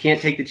 You can't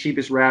take the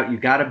cheapest route. You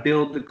got to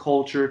build the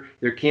culture.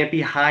 There can't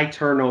be high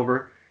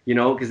turnover.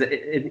 Because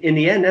in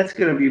the end, that's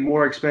going to be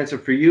more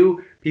expensive for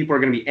you. People are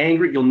going to be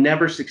angry. You'll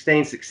never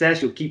sustain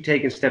success. You'll keep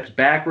taking steps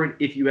backward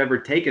if you ever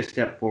take a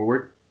step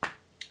forward.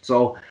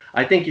 So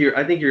I think you're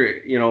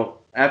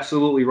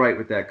absolutely right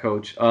with that,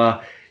 Coach.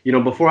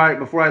 Before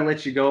I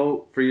let you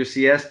go for your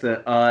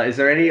siesta, is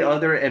there any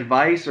other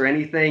advice or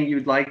anything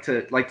you'd like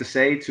to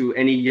say to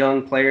any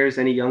young players,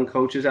 any young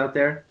coaches out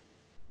there?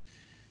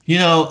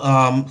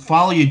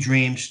 Follow your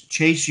dreams,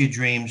 chase your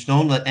dreams.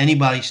 Don't let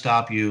anybody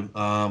stop you.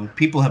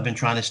 People have been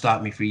trying to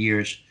stop me for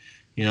years,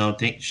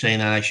 saying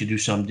that I should do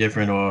something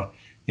different or,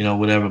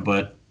 whatever.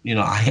 But,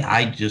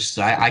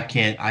 I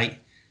can't.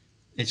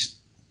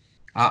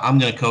 I'm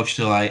going to coach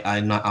till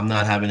I'm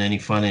not having any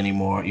fun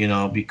anymore,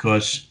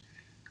 because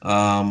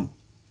I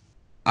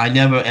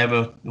never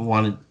ever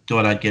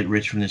thought I'd get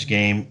rich from this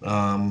game.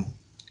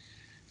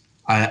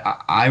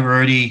 I've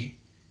already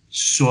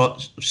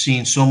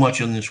seen so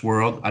much in this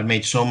world. I've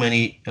made so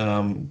many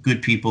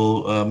good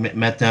people,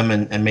 met them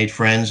and made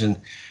friends, and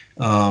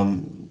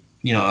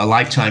a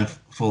lifetime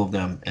full of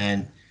them.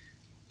 And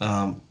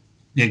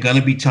there are going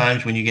to be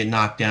times when you get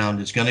knocked down.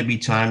 There's going to be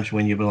times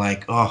when you'll be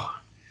like, oh,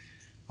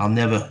 I'll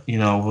never,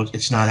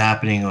 it's not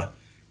happening. Or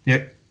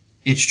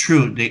it's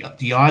true.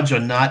 The odds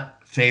are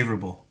not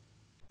favorable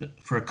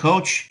for a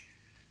coach.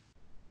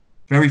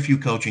 Very few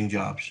coaching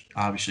jobs,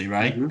 obviously,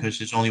 right? Because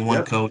there's only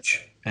one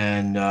coach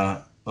and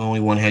only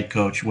one head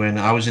coach. When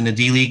I was in the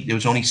D League, there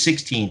was only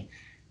 16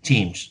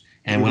 teams.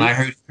 And when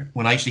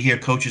I used to hear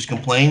coaches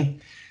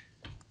complain,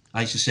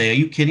 I used to say, "Are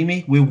you kidding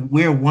me?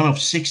 We're one of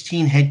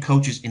 16 head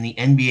coaches in the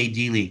NBA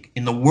D League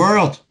in the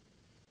world."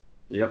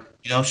 Yep.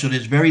 So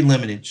there's very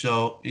limited.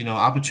 So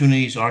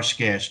opportunities are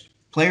scarce.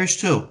 Players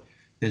too.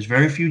 There's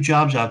very few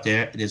jobs out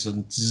there. There's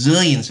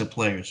zillions of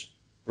players.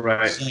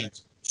 Right.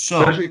 Zillions.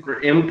 So Especially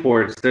for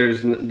imports,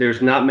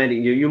 there's not many.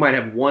 You might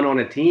have one on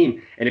a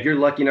team, and if you're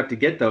lucky enough to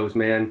get those,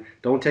 man,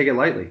 don't take it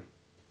lightly.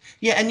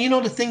 yeah, and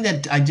the thing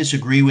that I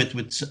disagree with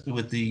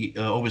the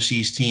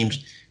overseas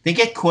teams, they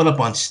get caught up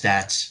on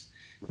stats.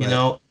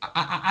 Right.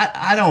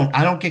 I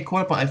don't get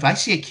caught up on. If I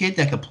see a kid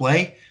that could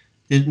play,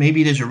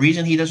 maybe there's a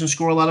reason he doesn't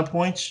score a lot of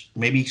points.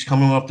 Maybe he's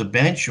coming off the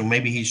bench, or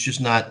maybe he's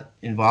just not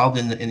involved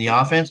in the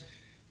offense.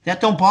 That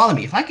don't bother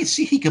me. If I could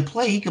see he could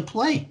play, he could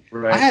play.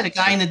 Right. I had a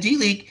guy in the D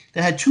League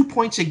that had 2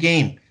 points a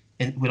game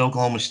with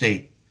Oklahoma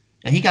State,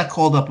 and he got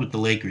called up with the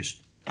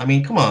Lakers. I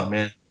mean, come on,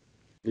 man.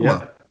 Come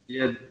on.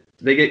 Yeah.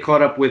 They get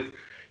caught up with,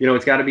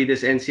 it's got to be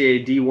this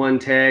NCAA D1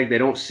 tag. They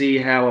don't see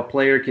how a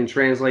player can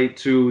translate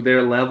to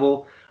their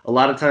level. A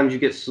lot of times you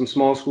get some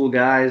small school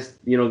guys,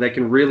 that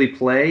can really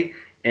play,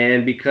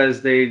 and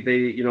because they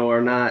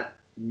are not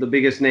the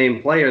biggest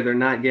name player, they're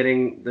not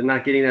getting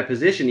that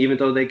position, even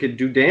though they could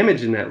do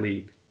damage in that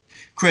league.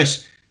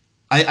 Chris,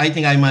 I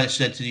think I might have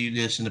said to you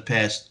this in the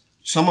past.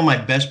 Some of my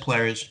best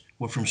players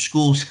were from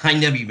schools I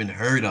never even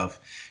heard of,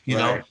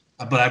 Right.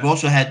 But I've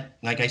also had,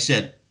 like I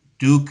said,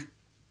 Duke,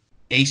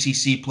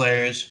 ACC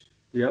players,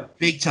 Yep.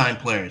 big time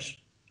players.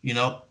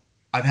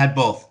 I've had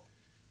both.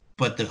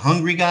 But the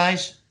hungry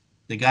guys,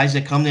 the guys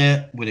that come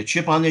there with a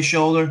chip on their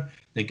shoulder,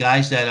 the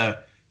guys that are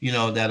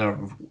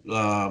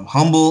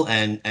humble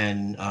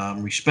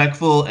and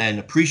respectful and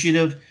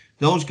appreciative.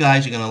 Those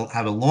guys are going to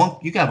have a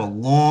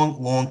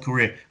long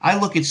career. I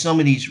look at some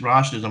of these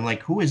rosters. I'm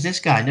like, who is this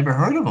guy? I never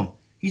heard of him.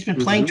 He's been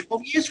playing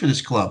 12 years for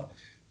this club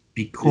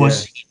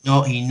because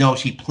he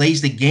knows he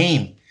plays the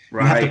game.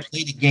 Right. You have to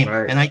play the game.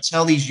 Right. And I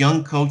tell these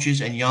young coaches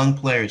and young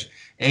players,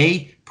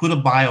 put a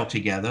bio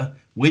together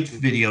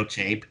with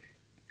videotape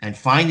and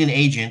find an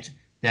agent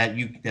that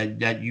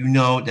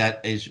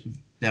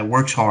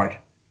works hard,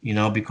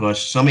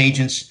 because some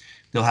agents,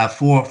 they'll have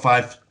 4 or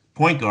 5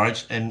 point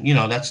guards, and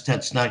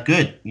that's not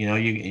good.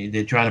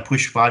 They're trying to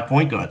push 5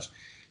 point guards.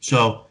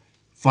 So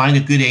find a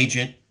good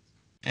agent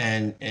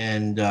and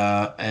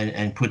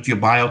put your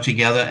bio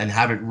together and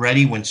have it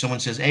ready when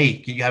someone says, "Hey,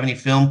 can you have any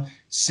film?"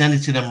 Send it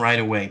to them right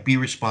away. Be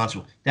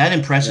responsible. That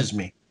impresses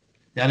me.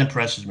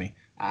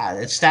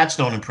 Stats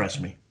don't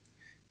impress me,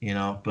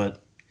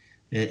 but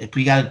if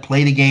we got to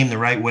play the game the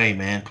right way,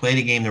 man. Play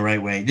the game the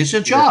right way. This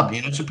is a job,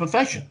 it's a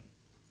profession.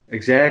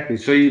 Exactly.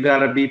 So you got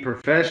to be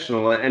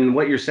professional, and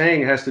what you're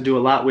saying has to do a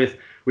lot with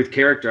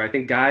character. I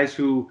think guys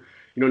who,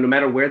 no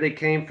matter where they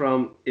came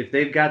from, if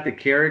they've got the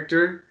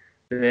character,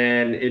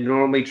 then it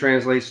normally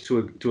translates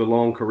to a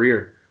long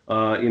career.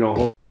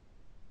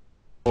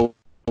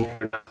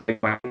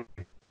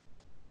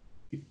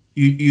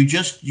 You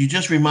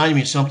just reminded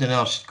me of something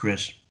else,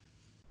 Chris.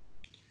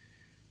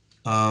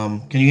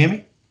 Can you hear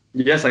me?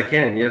 Yes, I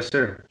can. Yes,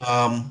 sir.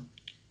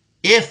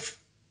 If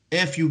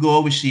you go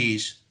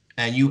overseas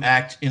and you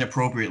act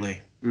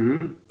inappropriately, for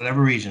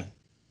whatever reason,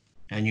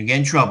 and you get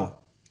in trouble,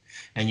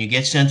 and you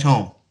get sent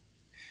home,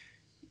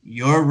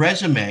 your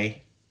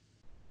resume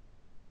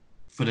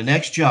for the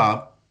next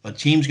job, a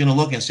team's going to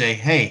look and say,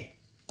 "Hey,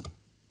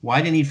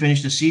 why didn't he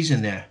finish the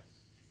season there?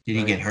 Did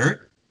he get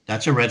hurt?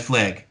 That's a red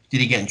flag.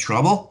 Did he get in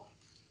trouble?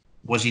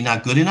 Was he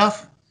not good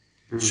enough?"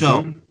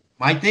 So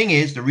my thing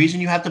is, the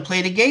reason you have to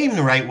play the game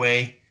the right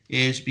way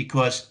is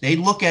because they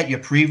look at your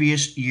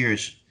previous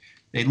years.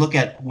 They look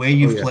at where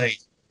you've played.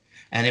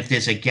 And if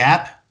there's a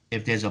gap,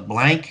 if there's a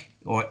blank,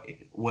 or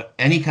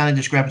any kind of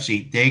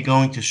discrepancy, they're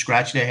going to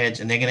scratch their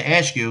heads and they're going to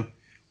ask you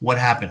what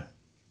happened.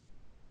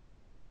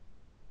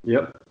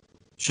 Yep.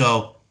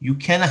 So you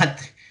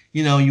cannot,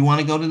 you want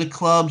to go to the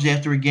clubs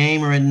after a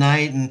game or at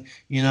night, and,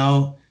 you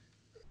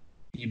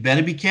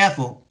better be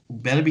careful.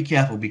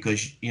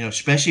 Because,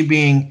 especially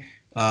being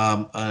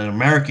an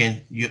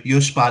American, you're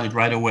spotted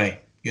right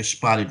away.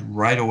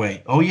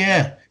 Oh,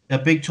 yeah,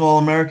 that big, tall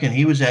American,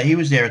 he was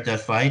there at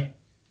that fight.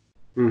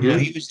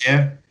 He was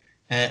there.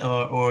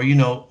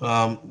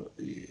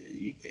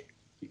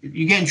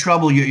 You get in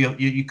trouble,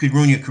 you could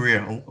ruin your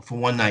career for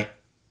one night.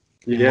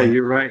 Yeah,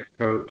 you're right,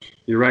 Coach.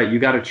 You're right. You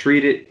got to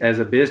treat it as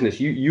a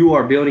business. You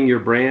are building your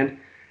brand,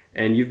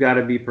 and you've got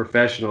to be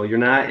professional. You're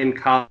not in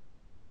college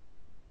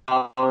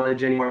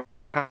anymore.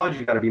 College,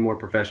 you got to be more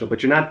professional.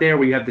 But you're not there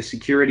where you have the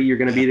security. You're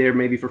going to be there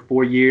maybe for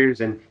 4 years,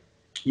 and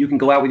you can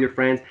go out with your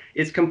friends.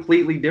 It's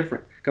completely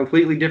different.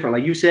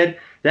 Like you said,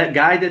 that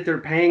guy that they're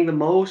paying the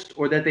most,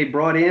 or that they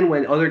brought in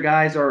when other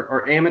guys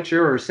are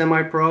amateur or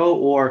semi-pro,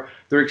 or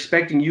they're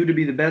expecting you to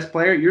be the best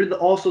player, you're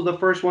also the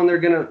first one they're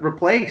going to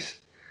replace.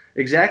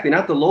 Exactly.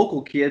 Not the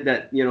local kid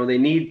that, they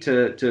need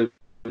to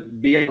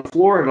be on the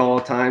floor at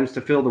all times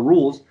to fill the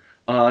rules.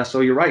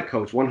 So you're right,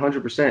 Coach,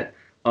 100%.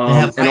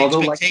 Have and high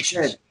although, expectations,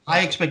 like you said,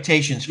 high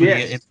expectations for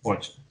the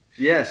imports.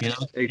 Yes. They're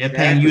Exactly.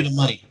 paying you the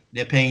money.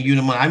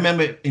 I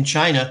remember in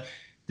China,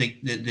 the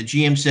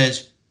GM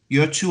says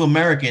your 2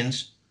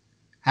 Americans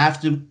have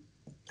to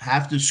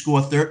have to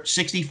score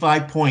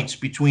 65 points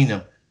between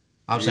them.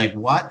 I was like,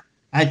 what?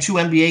 I had 2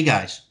 NBA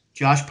guys.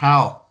 Josh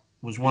Powell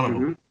was one of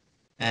them.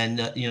 And,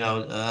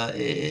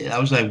 I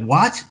was like,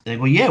 what? And they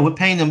go, yeah, we're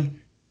paying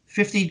them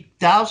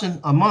 $50,000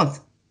 a month.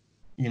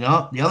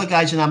 The other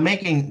guys they're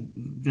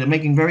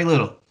making very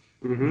little.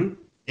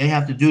 They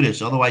have to do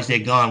this. Otherwise, they're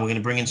gone. We're going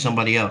to bring in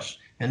somebody else.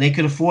 And they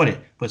could afford it.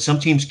 But some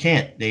teams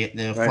can't.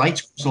 Their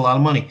flights cost a lot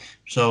of money.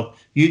 So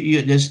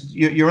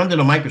you're under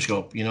the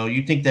microscope.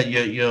 You think that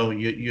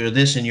you're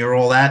this and you're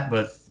all that,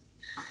 but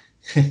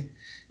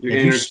you're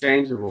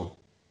interchangeable.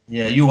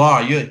 Yeah, you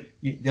are.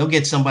 They'll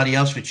get somebody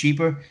else for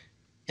cheaper.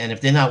 And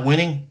if they're not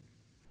winning,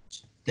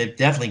 they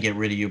definitely get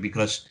rid of you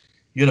because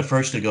you're the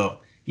first to go.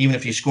 Even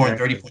if you're scoring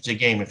 30 points a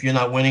game, if you're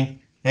not winning,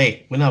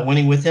 hey, we're not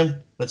winning with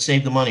him. Let's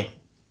save the money.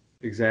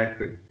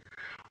 Exactly.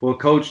 Well,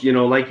 Coach,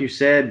 like you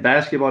said,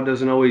 basketball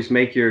doesn't always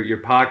make your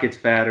pockets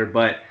fatter,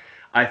 but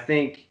I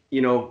think,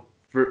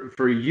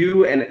 for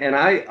you and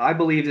I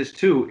believe this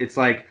too. It's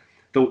like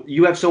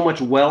you have so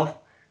much wealth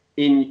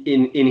in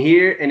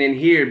here and in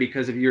here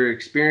because of your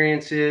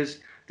experiences,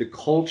 the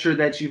culture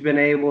that you've been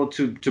able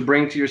to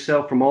bring to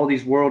yourself from all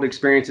these world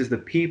experiences, the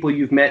people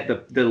you've met,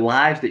 the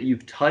lives that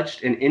you've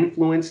touched and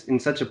influenced in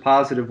such a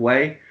positive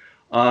way.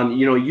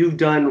 You've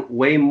done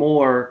way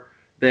more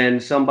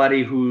than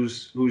somebody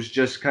who's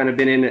just kind of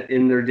been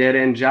in their dead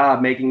end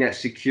job, making that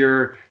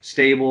secure,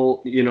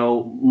 stable,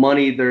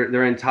 money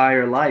their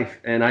entire life.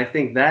 And I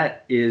think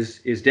that is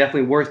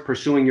definitely worth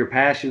pursuing your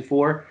passion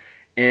for,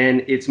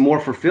 and it's more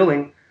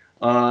fulfilling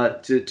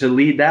to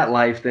lead that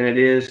life than it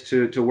is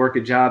to work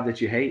a job that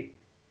you hate.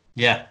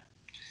 Yeah,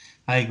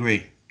 I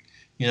agree.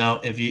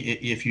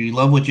 If you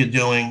love what you're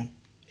doing,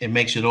 it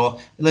makes it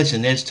all.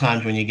 Listen, there's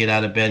times when you get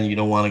out of bed and you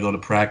don't want to go to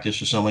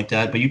practice or something like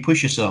that, but you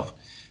push yourself.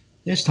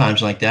 There's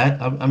times like that.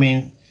 I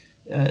mean,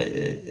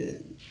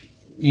 and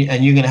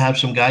you're going to have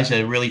some guys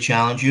that really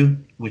challenge you,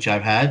 which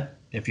I've had.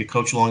 If you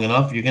coach long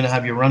enough, you're going to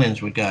have your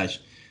run-ins with guys.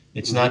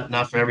 It's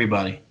not for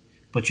everybody,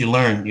 but you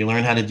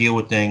learn how to deal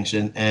with things,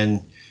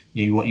 and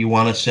you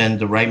want to send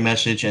the right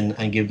message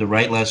and give the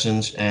right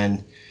lessons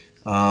and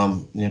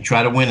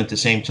try to win at the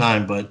same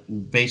time.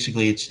 But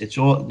basically, it's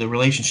all the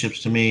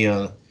relationships to me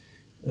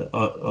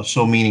are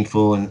so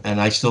meaningful,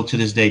 and I still to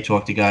this day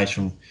talk to guys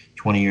from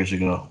 20 years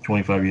ago,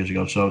 25 years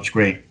ago. So it's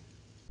great.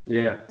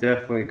 Yeah,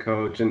 definitely,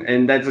 Coach.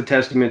 And that's a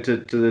testament to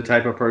the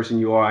type of person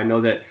you are. I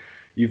know that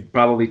you've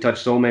probably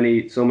touched so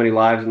many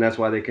lives, and that's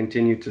why they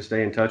continue to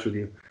stay in touch with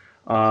you.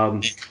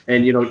 And,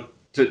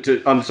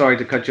 I'm sorry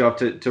to cut you off.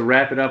 To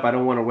wrap it up, I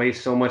don't want to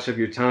waste so much of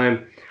your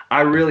time.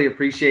 I really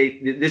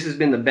appreciate this. Has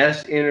been the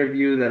best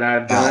interview that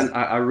I've done.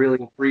 I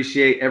really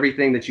appreciate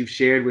everything that you've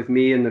shared with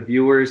me and the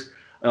viewers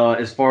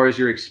as far as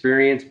your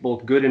experience,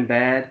 both good and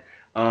bad.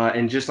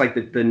 And just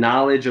like the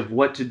knowledge of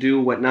what to do,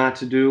 what not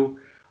to do.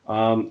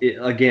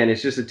 Again,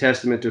 it's just a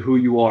testament to who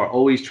you are,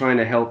 always trying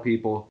to help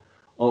people.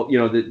 Oh,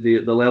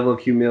 the level of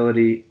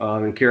humility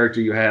and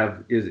character you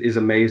have is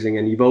amazing.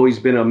 And you've always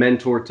been a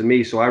mentor to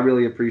me. So I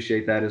really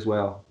appreciate that as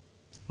well.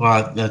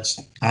 Well, that's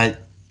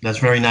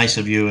very nice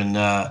of you. And,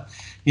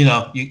 you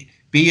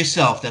be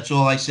yourself. That's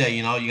all I say.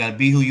 You got to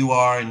be who you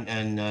are,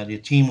 and the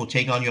team will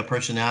take on your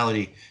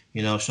personality.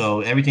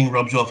 So everything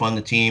rubs off on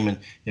the team. And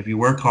if you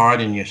work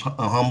hard and you're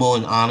humble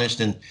and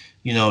honest, and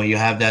you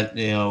have that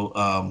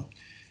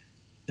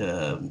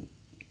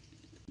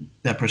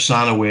that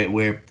persona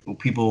where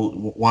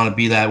people want to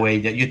be that way,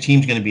 that your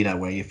team's going to be that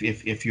way.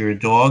 If you're a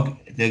dog,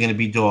 they're going to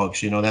be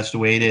dogs. That's the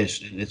way it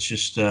is. It's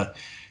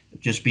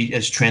just be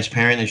as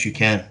transparent as you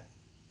can.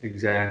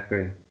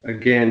 Exactly.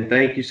 Again,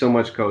 thank you so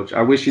much, Coach.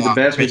 I wish you the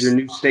best with your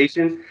new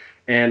station.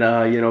 And,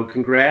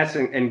 congrats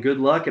and good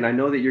luck. And I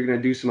know that you're going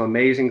to do some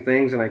amazing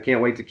things, and I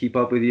can't wait to keep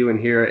up with you and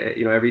hear,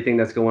 everything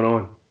that's going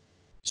on.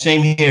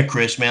 Same here,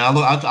 Chris, man.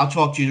 I'll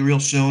talk to you real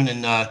soon,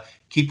 and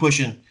keep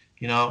pushing.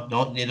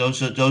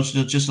 Those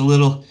are just a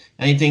little,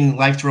 anything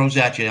life throws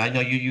at you. I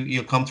know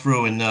you'll come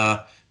through, and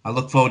I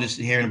look forward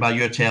to hearing about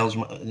your tales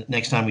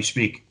next time we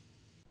speak.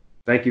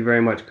 Thank you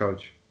very much,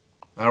 Coach.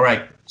 All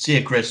right. See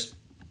you, Chris.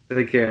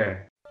 Take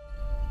care.